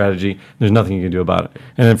up your strategy. There's nothing you can do about it.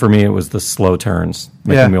 And then for me, it was the slow turns,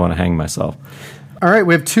 making me want to hang myself. All right,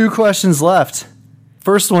 we have 2 questions left.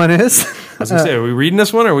 First one is... I was going to say, are we reading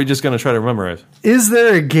this one or are we just going to try to memorize? Is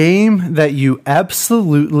there a game that you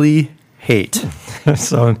absolutely hate?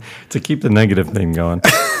 So, to keep the negative thing going,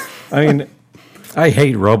 I mean, I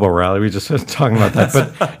hate Robo Rally. We just started talking about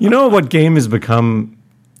that. But you know what game has become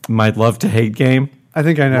my love-to-hate game? I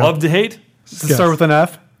think I know. Love to hate? Does it start with an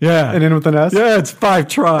F? Yeah. And in with an S? Yeah, it's 5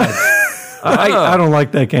 Tribes. I don't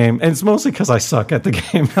like that game. And it's mostly because I suck at the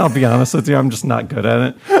game. I'll be honest with you. I'm just not good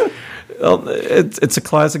at it. It's a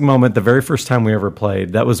classic moment. The very first time we ever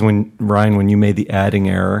played, that was when, Ryan, when you made the adding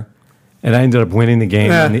error. And I ended up winning the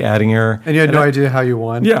game on the adding error. And you had no idea how you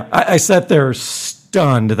won? Yeah. I sat there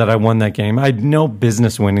stunned that I won that game. I had no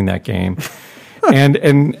business winning that game.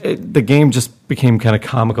 The game just became kind of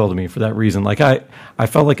comical to me for that reason. Like I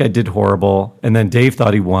felt like I did horrible, and then Dave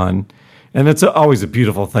thought he won. And it's always a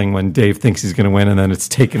beautiful thing when Dave thinks he's going to win and then it's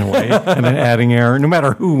taken away and then adding error, no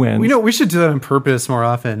matter who wins. We should do that on purpose more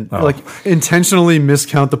often. Like intentionally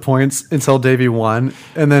miscount the points until Davey won,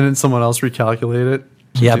 and then someone else recalculate it.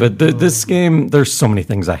 Yeah, but this game, there's so many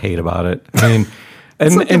things I hate about it. I mean,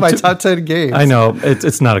 it's my top 10 games. I know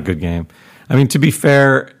it's not a good game. I mean, to be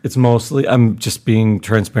fair, it's mostly, I'm just being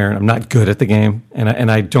transparent. I'm not good at the game,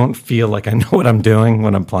 and I don't feel like I know what I'm doing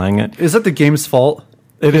when I'm playing it. Is that the game's fault?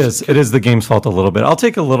 It is. It is the game's fault a little bit. I'll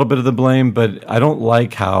take a little bit of the blame, but I don't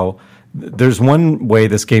like how there's one way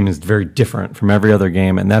this game is very different from every other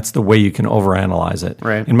game, and that's the way you can overanalyze it.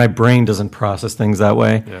 Right. And my brain doesn't process things that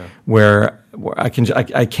way, where I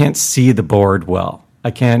can't see the board well.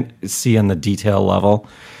 I can't see on the detail level.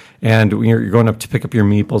 And you're going up to pick up your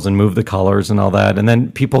meeples and move the colors and all that. And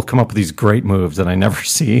then people come up with these great moves that I never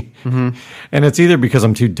see. Mm-hmm. And it's either because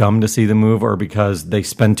I'm too dumb to see the move or because they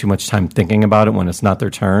spend too much time thinking about it when it's not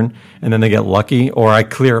their turn. And then they get lucky. Or I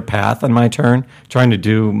clear a path on my turn trying to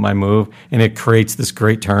do my move. And it creates this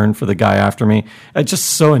great turn for the guy after me. It's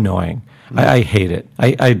just so annoying. Mm-hmm. I hate it.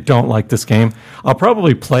 I don't like this game. I'll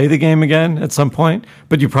probably play the game again at some point.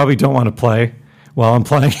 But you probably don't want to play while I'm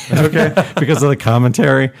playing it, because of the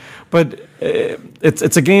commentary. But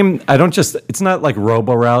it's a game, it's not like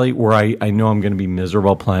Robo Rally where I know I'm going to be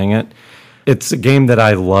miserable playing it. It's a game that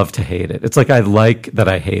I love to hate it. It's like I like that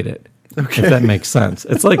I hate it, if that makes sense.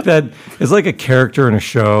 It's like that. It's like a character in a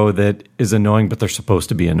show that is annoying, but they're supposed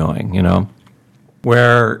to be annoying,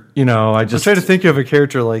 Where, I'm trying to think of a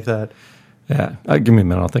character like that. Yeah, give me a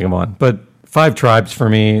minute, I'll think of one. But 5 Tribes for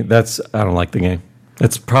me, I don't like the game.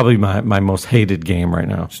 It's probably my most hated game right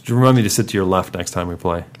now. Just remind me to sit to your left next time we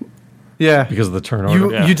play. Yeah. Because of the turn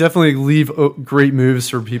order. You definitely leave great moves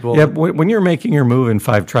for people. Yeah, when you're making your move in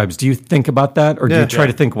 5 Tribes, do you think about that? Or do you try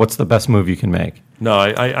to think what's the best move you can make? No,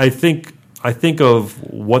 I think of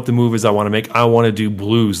what the move is I want to make. I want to do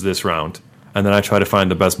blues this round. And then I try to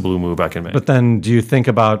find the best blue move I can make. But then do you think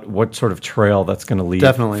about what sort of trail that's going to lead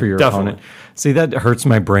for your opponent? See, that hurts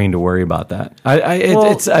my brain to worry about that.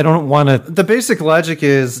 I don't want to... The basic logic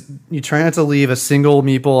is you try not to leave a single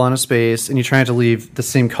meeple on a space, and you try not to leave the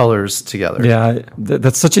same colors together. Yeah,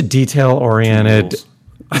 that's such a detail-oriented...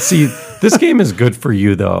 See, this game is good for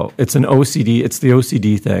you, though. It's an OCD. It's the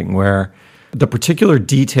OCD thing, where the particular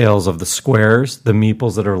details of the squares, the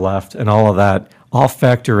meeples that are left, and all of that all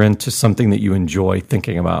factor into something that you enjoy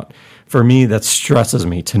thinking about. For me, that stresses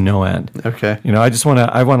me to no end. Okay.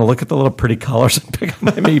 I want to look at the little pretty colors and pick up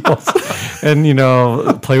my meeples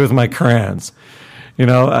and, play with my crayons.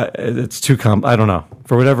 It's too I don't know.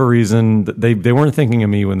 For whatever reason, they weren't thinking of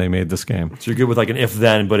me when they made this game. So you're good with like an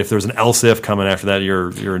if-then, but if there's an else-if coming after that,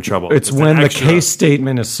 you're in trouble. It's when the case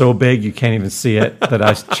statement is so big you can't even see it that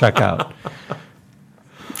I check out.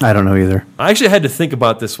 I don't know either. I actually had to think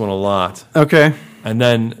about this one a lot. Okay. And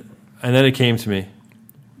then it came to me.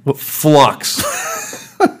 Flux.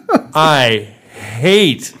 I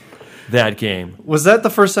hate that game. Was that the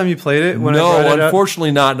first time you played it? No, unfortunately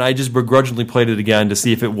not. And I just begrudgingly played it again to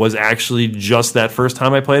see if it was actually just that first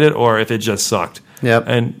time I played it or if it just sucked. Yep.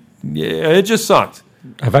 And it just sucked.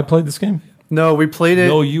 Have I played this game? No, we played it.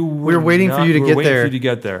 No, we were waiting for you to get there. Waiting for you to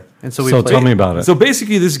get there. And so tell me about it. So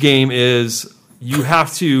basically, this game is you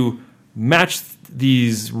have to match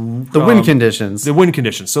these the win conditions. The win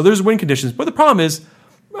conditions. So there's win conditions, but the problem is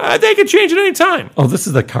they can change at any time. Oh, this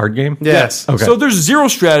is the card game? Yes. Okay. So there's zero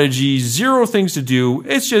strategy, zero things to do.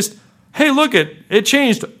 It's just, hey, look, it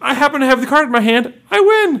changed. I happen to have the card in my hand. I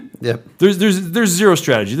win. Yep. There's zero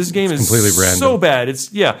strategy. This game is completely random. So bad.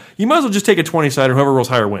 You might as well just take a 20-sider. Whoever rolls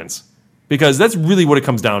higher wins. Because that's really what it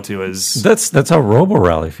comes down to. Is that's how Robo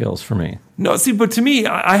Rally feels for me. No, see, but to me,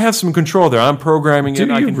 I have some control there. I'm programming it.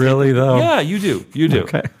 Do you really, though? Yeah, you do. You do.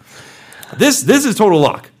 Okay. This is total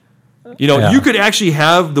luck. You could actually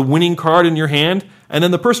have the winning card in your hand, and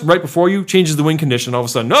then the person right before you changes the win condition. All of a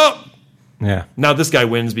sudden, no. Yeah. Now this guy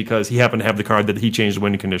wins because he happened to have the card that he changed the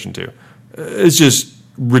winning condition to. It's just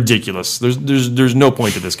ridiculous. There's no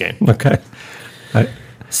point to this game. Okay.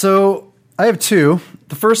 So I have 2.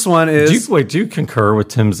 The first one is... Do you concur with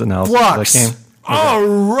Tim's analysis Flux. of that game? Okay. All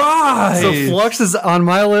right. So Flux is on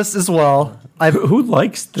my list as well. Who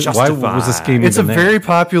likes this? Why was this game It's a even there? very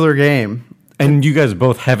popular game. And you guys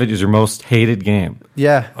both have it as your most hated game.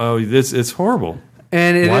 Yeah. Oh, it's horrible.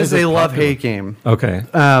 And it Why is is it a popular? love-hate game. Okay.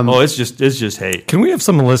 It's just hate. Can we have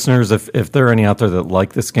some listeners, if there are any out there that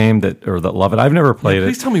like this game or that love it? I've never played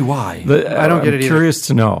Please it. tell me why. I don't get it I'm either. curious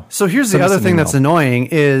to know. So here's the Send us other an thing email. that's annoying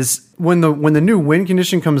is when the new win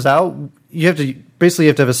condition comes out, you have to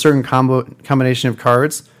have a certain combination of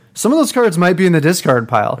cards. Some of those cards might be in the discard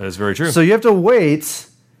pile. That is very true. So you have to wait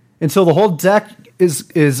until the whole deck is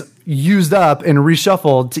used up and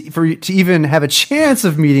reshuffled for you to even have a chance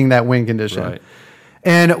of meeting that win condition. Right.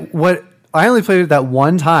 And what I only played it that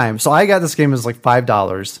one time, so I got this game as like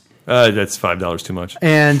 $5. That's $5 too much.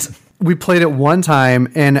 And we played it one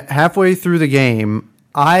time, and halfway through the game,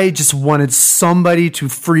 I just wanted somebody to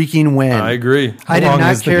freaking win. I agree. I did long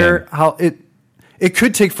not is the care game? how it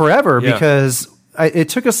could take forever Yeah. because it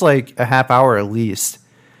took us like a half hour at least.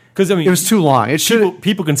 Because I mean, It was too long. It should.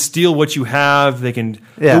 people can steal what you have. They can.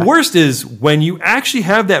 Yeah. The worst is when you actually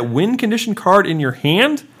have that win condition card in your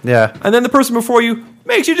hand. Yeah. And then the person before you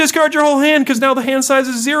makes you discard your whole hand because now the hand size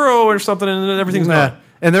is 0 or something, and then everything's gone.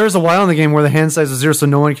 And there was a while in the game where the hand size was 0, so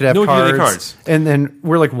no one could have No one could cards. get the cards. And then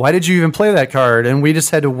we're like, why did you even play that card? And we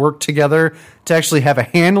just had to work together to actually have a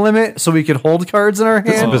hand limit so we could hold cards in our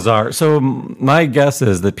It's hand. bizarre. So my guess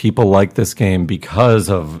is that people like this game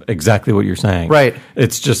because of exactly what you're saying. Right.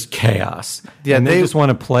 It's just chaos. Yeah, and they they- just want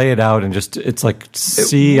to play it out and it's like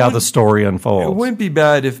see how the story It unfolds. wouldn't be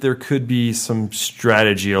bad if there could be some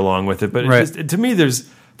strategy along with it, but Right. to me, there's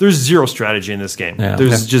zero strategy in this game. Yeah.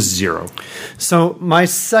 There's just zero. So my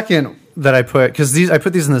second that I put, because I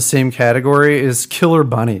put these in the same category, is Killer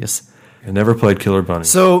Bunnies. I never played Killer Bunny.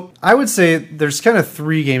 So I would say there's kind of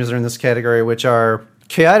 3 games that are in this category, which are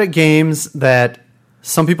chaotic games that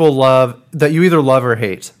some people love, that you either love or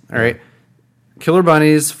hate. All right. Killer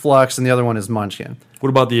Bunnies, Flux, and the other one is Munchkin. What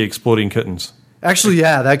about the Exploding Kittens? Actually,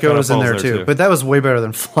 yeah, that Kinda goes in falls there there, too. too. But that was way better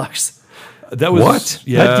than Flux. That was What?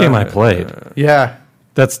 Yeah, That game I played. Yeah.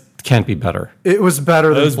 That can't be better. It was better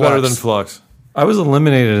That than was Flux. better than Flux. I was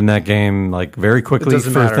eliminated in that game like very quickly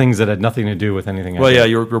doesn't for matter. things that had nothing to do with anything. Well, I yeah,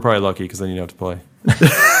 did. you're probably lucky because then you don't have to play.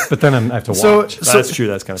 But then I have to So, watch. That's true.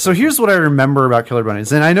 That's kind of So here's what I remember about Killer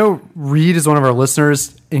Bunnies. And I know Reed is one of our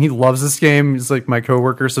listeners, and he loves this game. He's like my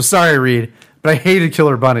coworker. So sorry, Reed, but I hated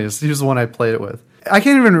Killer Bunnies. He was the one I played it with. I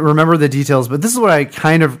can't even remember the details, but this is what I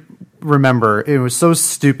kind of remember. It was so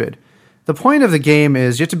stupid. The point of the game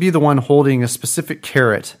is you have to be the one holding a specific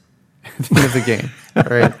carrot at the end of the game. All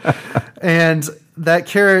right. And that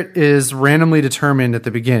carrot is randomly determined at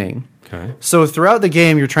the beginning. Okay. So throughout the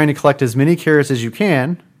game, you're trying to collect as many carrots as you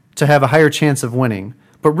can to have a higher chance of winning.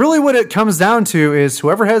 But really what it comes down to is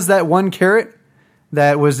whoever has that one carrot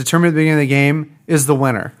that was determined at the beginning of the game is the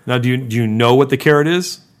winner. Now, do you know what the carrot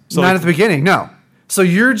is? So, Not at the beginning, no. So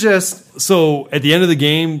you're just... so at the end of the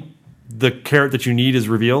game, the carrot that you need is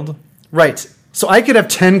revealed. Right. So I could have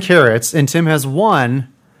 10 carrots and Tim has 1.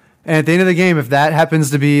 And at the end of the game, if that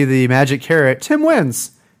happens to be the magic carrot, Tim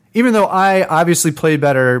wins. Even though I obviously played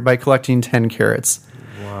better by collecting 10 carrots.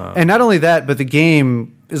 Wow. And not only that, but the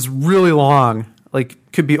game is really long. Like,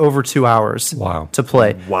 could be over 2 hours Wow. to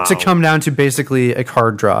play. Wow. To come down to basically a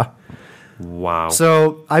card draw. Wow.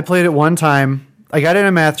 So I played it one time. I got in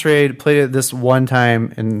a math trade, played it this one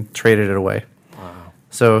time, and traded it away. Wow.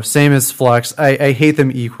 So same as Flux. I hate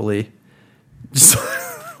them equally. Just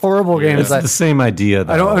horrible games. It's the same idea,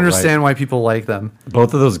 though. I don't right? understand why people like them.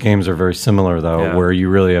 Both of those games are very similar, though, Yeah. where you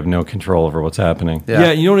really have no control over what's happening. Yeah.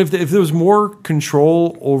 Yeah, you know, if there was more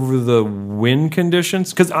control over the win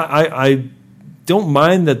conditions, because I don't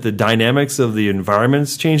mind that the dynamics of the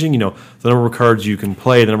environment's changing. You know, the number of cards you can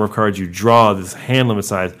play, the number of cards you draw, this hand limit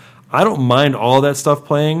size. I don't mind all that stuff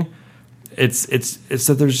playing. It's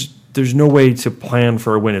that there's no way to plan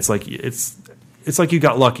for a win. It's like you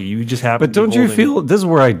got lucky. You just happen. But don't you feel, this is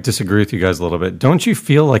where I disagree with you guys a little bit. Don't you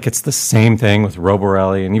feel like it's the same thing with Robo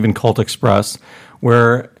Rally and even Colt Express,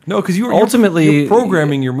 where no, because ultimately you're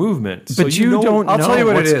programming your movement, so but you don't I'll tell you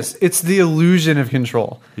what it what's- is. It's the illusion of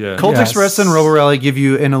control. Yeah. Colt Yes. Express and Robo Rally give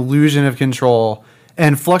you an illusion of control.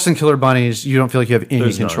 And Flux and Killer Bunnies, you don't feel like you have any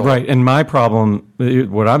There's none. control. Right, and my problem,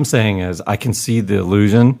 what I'm saying is I can see the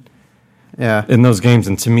illusion Yeah. in those games,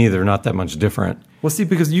 and to me, they're not that much different. Well, see,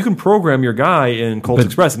 because you can program your guy in Colt But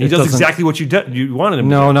Express, and he it does doesn't- exactly what you wanted him to.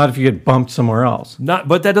 No, not if you get bumped somewhere else.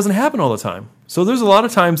 But that doesn't happen all the time. So there's a lot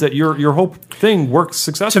of times that your whole thing works To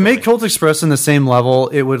successfully. make Colt Express in the same level,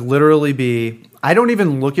 it would literally be I don't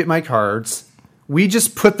even look at my cards. We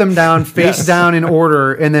just put them down face down in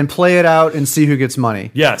order and then play it out and see who gets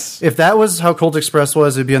money. Yes. If that was how Colt Express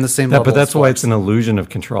was, it'd be on the same level. But that's as why Flux. it's an illusion of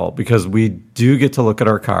control, because we do get to look at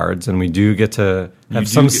our cards and we do get to have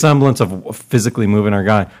some semblance of physically moving our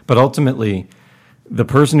guy. But ultimately, the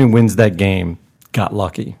person who wins that game got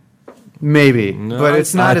lucky. Maybe, but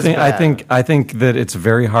it's not as bad. I think that it's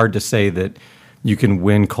very hard to say that you can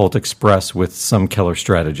win Colt Express with some killer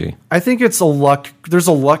strategy. I think it's a luck. There's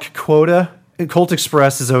a luck quota. Colt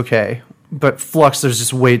Express is okay, but Flux,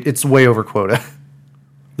 it's way over quota.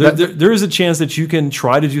 There is a chance that you can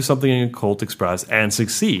try to do something in Colt Express and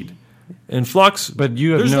succeed. In Flux, but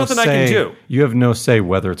there's nothing I can do. You have no say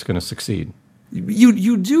whether it's going to succeed.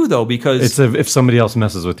 You do, though, because it's if somebody else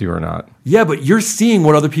messes with you or not. Yeah, but you're seeing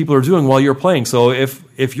what other people are doing while you're playing. So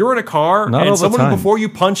if you're in a car and someone before you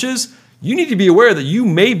punches, you need to be aware that you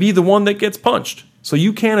may be the one that gets punched. So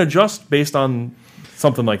you can adjust based on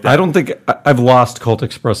something like that. I don't think I've lost Colt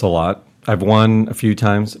Express a lot. I've won a few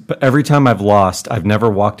times, but every time I've lost, I've never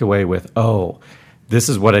walked away with, this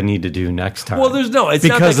is what I need to do next time. Well, it's not that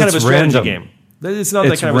kind of a strategy game. It's not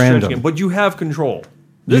that kind of a strategy game, but you have control.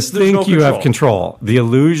 You think you have control. The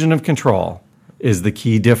illusion of control is the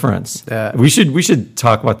key difference. We should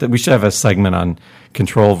talk about that. We should have a segment on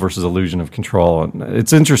control versus illusion of control.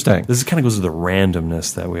 It's interesting. This kind of goes to the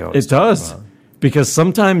randomness that we always talk about. Because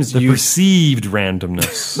sometimes the perceived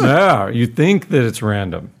randomness. Yeah, you think that it's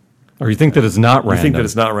random. Or you think that it's not random. You think that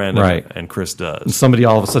it's not random, right? And Chris does. And somebody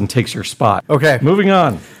all of a sudden takes your spot. Okay. Moving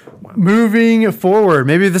on. Moving forward,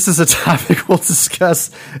 maybe this is a topic we'll discuss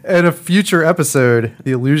in a future episode,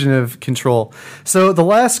 the illusion of control. So the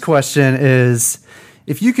last question is,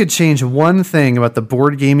 if you could change one thing about the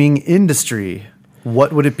board gaming industry,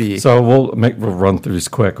 what would it be? So we'll run through this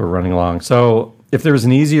quick. We're running along. So if there was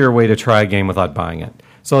an easier way to try a game without buying it.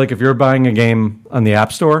 So like if you're buying a game on the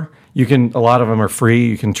App Store, a lot of them are free.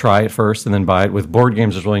 You can try it first and then buy it. With board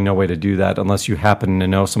games, there's really no way to do that unless you happen to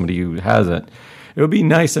know somebody who has it. It would be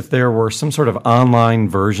nice if there were some sort of online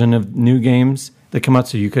version of new games that come out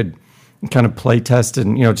so you could kind of play test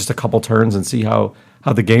and, just a couple turns and see how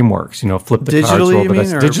the game works. Flip the cards roll, but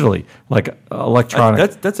that's digitally, like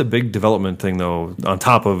electronic. That's a big development thing, though, on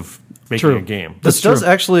top of making a game. This does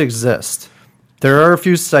actually exist. There are a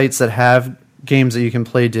few sites that have games that you can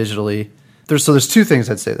play digitally. There's two things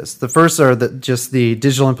I'd say this. The first are just the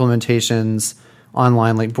digital implementations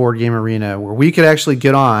online, like Board Game Arena, where we could actually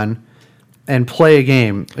get on and play a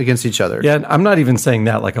game against each other. Yeah, I'm not even saying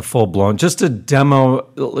that like a full-blown. Just a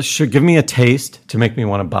demo should give me a taste to make me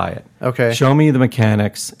want to buy it. Okay. Show me the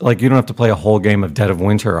mechanics. Like, you don't have to play a whole game of Dead of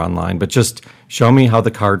Winter online, but just show me how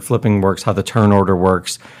the card flipping works, how the turn order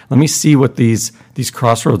works. Let me see what these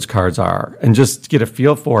Crossroads cards are and just get a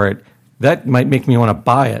feel for it. That might make me want to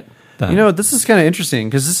buy it. Then. This is kind of interesting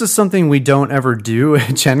because this is something we don't ever do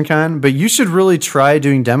at Gen Con, but you should really try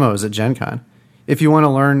doing demos at Gen Con. If you want to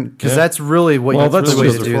learn, because that's really what that's the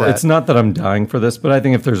way to do that. It's not that I'm dying for this, but I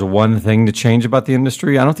think if there's one thing to change about the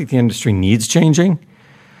industry, I don't think the industry needs changing.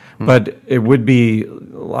 But it would be a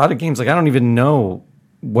lot of games. Like, I don't even know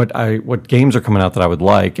what games are coming out that I would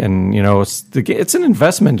like, and it's an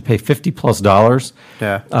investment to pay $50+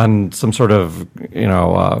 on some sort of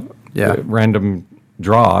random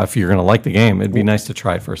draw. If you're going to like the game, it'd be nice to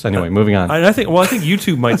try it first. Anyway, moving on. I think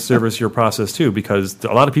YouTube might service your process too, because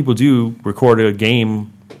a lot of people do record a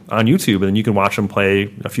game on YouTube, and then you can watch them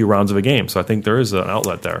play a few rounds of a game. So I think there is an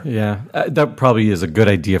outlet there. Yeah, that probably is a good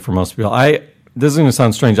idea for most people. This is going to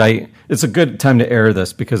sound strange. It's a good time to air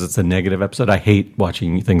this because it's a negative episode. I hate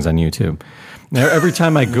watching things on YouTube. Now, every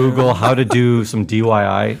time I Google how to do some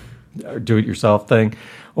DIY, or do-it-yourself thing,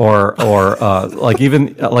 or like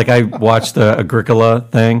I watched the Agricola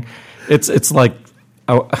thing. It's like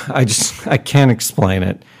I can't explain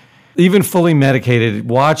it. Even fully medicated,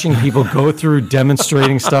 watching people go through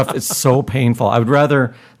demonstrating stuff, it's so painful. I would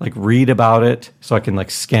rather like read about it so I can like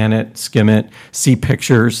scan it, skim it, see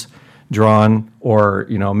pictures drawn, or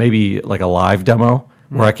maybe like a live demo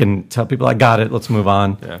where I can tell people I got it, let's move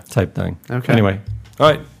on, type thing. Okay. Anyway. All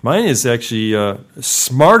right, mine is actually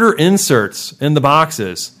smarter inserts in the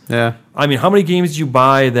boxes. Yeah. I mean, how many games do you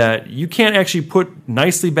buy that you can't actually put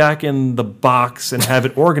nicely back in the box and have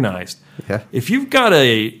it organized? Yeah. If you've got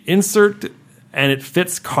a insert and it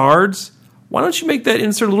fits cards, why don't you make that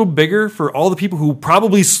insert a little bigger for all the people who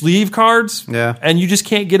probably sleeve cards? Yeah. And you just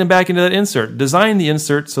can't get them back into that insert. Design the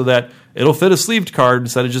insert so that it'll fit a sleeved card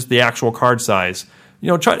instead of just the actual card size.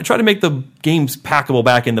 Try to make the games packable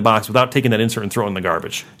back in the box without taking that insert and throwing it in the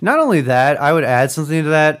garbage. Not only that, I would add something to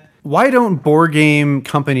that. Why don't board game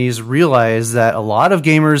companies realize that a lot of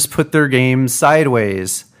gamers put their games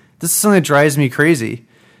sideways? This is something that drives me crazy.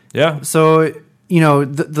 Yeah. So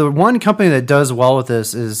the one company that does well with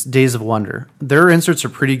this is Days of Wonder. Their inserts are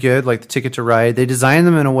pretty good, like the Ticket to Ride. They design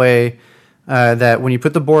them in a way that when you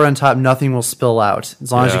put the board on top, nothing will spill out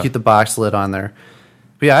as long as you keep the box lid on there.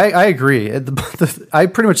 But yeah, I agree. I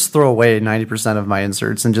pretty much throw away 90% of my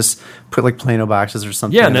inserts and just put like Plano boxes or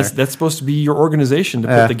something. Yeah, and that's supposed to be your organization to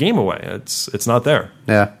put the game away. It's not there.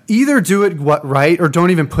 Yeah, either do it right or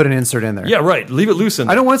don't even put an insert in there. Yeah, right. Leave it loose in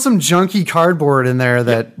there. I don't want some junky cardboard in there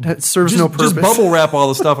that serves no purpose. Just bubble wrap all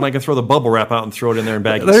the stuff, and I can throw the bubble wrap out and throw it in there in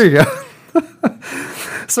baggies. There you go.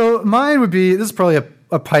 So mine would be, this is probably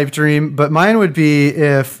a pipe dream, but mine would be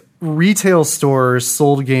if retail stores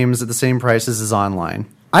sold games at the same prices as online.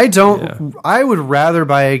 I would rather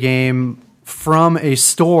buy a game from a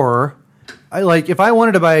store. If I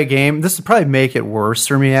wanted to buy a game, this would probably make it worse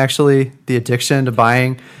for me, actually, the addiction to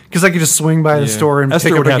buying, because I could just swing by the store and Esther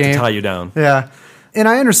pick up would a have game. to tie you down. Yeah. And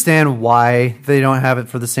I understand why they don't have it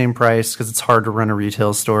for the same price, because it's hard to run a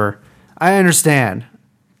retail store. I understand.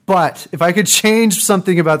 But if I could change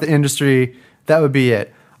something about the industry, that would be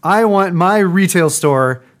it. I want my retail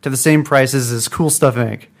store to the same prices as Cool Stuff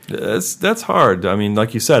Inc. That's hard. I mean,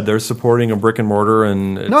 like you said, they're supporting a brick and mortar,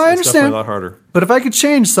 and it's definitely a lot harder. But if I could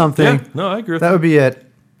change something, I agree with that would be it.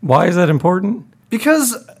 Why is that important?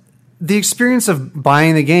 Because the experience of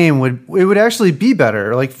buying the game would actually be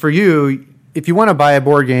better. Like for you, if you want to buy a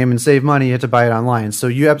board game and save money, you have to buy it online. So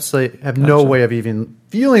you absolutely have no way of even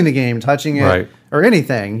feeling the game, touching it, or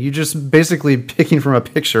anything. You're just basically picking from a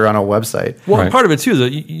picture on a website. Well, part of it too is that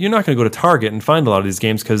you're not going to go to Target and find a lot of these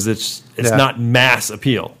games because it's not mass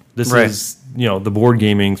appeal. This is the board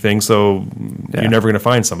gaming thing, so you're never going to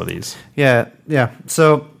find some of these. Yeah.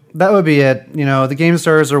 So that would be it. The game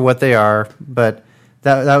stores are what they are, but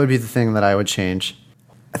that would be the thing that I would change.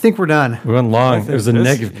 I think we're done. We went long. It was a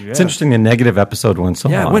negative. Yeah. It's interesting. The negative episode went so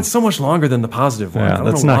long. Yeah, it went so much longer than the positive one. Yeah,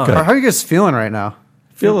 that's not good. How are you guys feeling right now?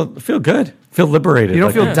 Feel good. Feel liberated. You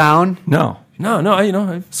don't feel down? No.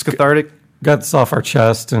 It's cathartic. Got this off our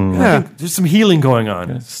chest, and there's some healing going on.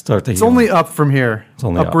 It's only up from here. It's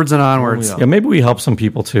only upwards and onwards. Yeah, maybe we help some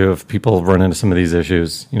people too. If people run into some of these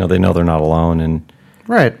issues, they know they're not alone, and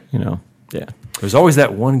There's always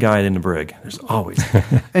that one guy in the brig. There's always.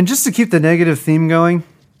 And just to keep the negative theme going,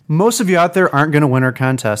 most of you out there aren't going to win our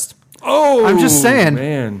contest. Oh, I'm just saying,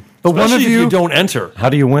 man. But especially one of if you don't enter. How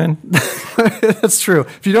do you win? That's true.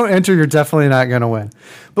 If you don't enter, you're definitely not going to win.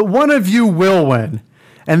 But one of you will win.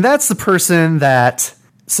 And that's the person that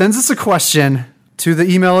sends us a question to the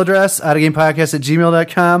email address,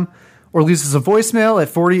 outofgamepodcast@gmail.com, or leaves us a voicemail at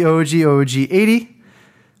 40OOG-OOG80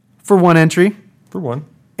 for one entry. For one.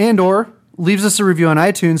 And or leaves us a review on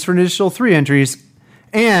iTunes for an additional 3 entries,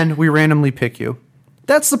 and we randomly pick you.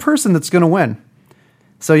 That's the person that's going to win.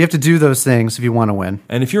 So you have to do those things if you want to win.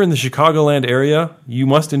 And if you're in the Chicagoland area, you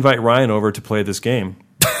must invite Ryan over to play this game.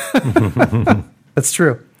 That's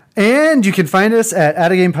true. And you can find us at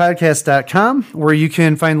outofgamepodcast.com, where you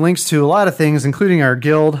can find links to a lot of things, including our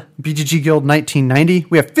guild, BGG Guild 1990.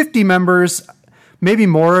 We have 50 members, maybe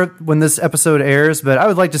more when this episode airs, but I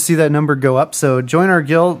would like to see that number go up. So join our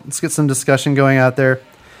guild. Let's get some discussion going out there.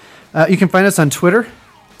 You can find us on Twitter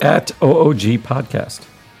at OOG Podcast,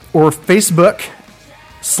 or Facebook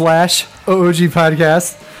 /OOG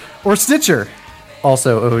Podcast, or Stitcher,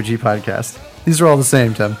 also OOG Podcast. These are all the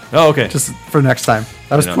same, Tim. Oh, okay. Just for next time.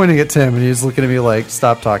 I was pointing at Tim, and he was looking at me like,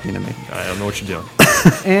 stop talking to me. I don't know what you're doing.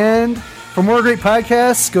 And for more great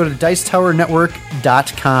podcasts, go to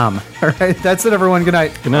dicetowernetwork.com. All right, that's it, everyone. Good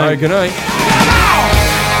night. Good night. All right, good night.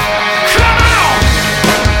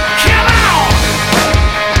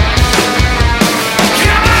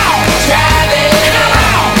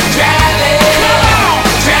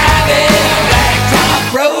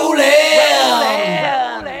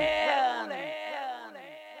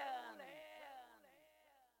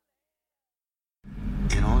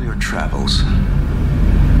 Travels.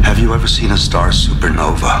 Have you ever seen a star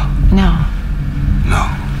supernova? No. No.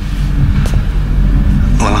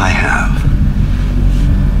 Well, I have.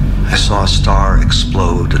 I saw a star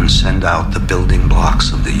explode and send out the building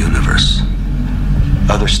blocks of the universe.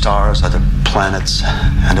 Other stars, other planets,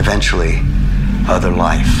 and eventually other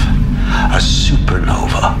life. A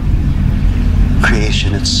supernova.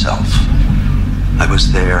 Creation itself. I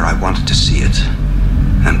was there, I wanted to see it,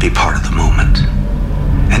 and be part of the moment.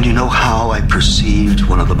 And you know how I perceived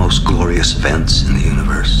one of the most glorious events in the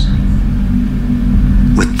universe?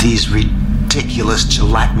 With these ridiculous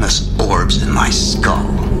gelatinous orbs in my skull.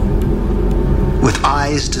 With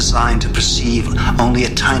eyes designed to perceive only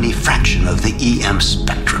a tiny fraction of the EM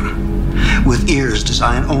spectrum. With ears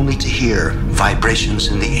designed only to hear vibrations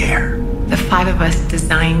in the air. The 5 of us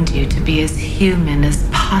designed you to be as human as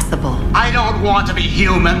possible. impossible. I don't want to be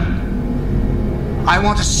human. I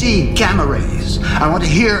want to see gamma rays. I want to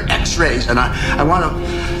hear X-rays, and I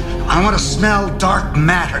want to smell dark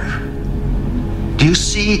matter. Do you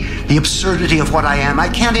see the absurdity of what I am? I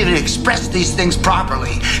can't even express these things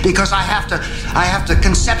properly because I have to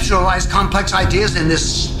conceptualize complex ideas in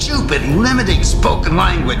this stupid, limiting spoken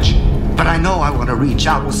language. But I know I want to reach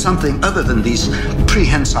out with something other than these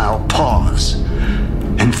prehensile paws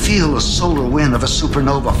and feel the solar wind of a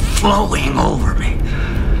supernova flowing over me.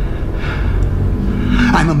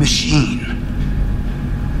 I'm a machine,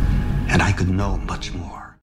 and I could know much more.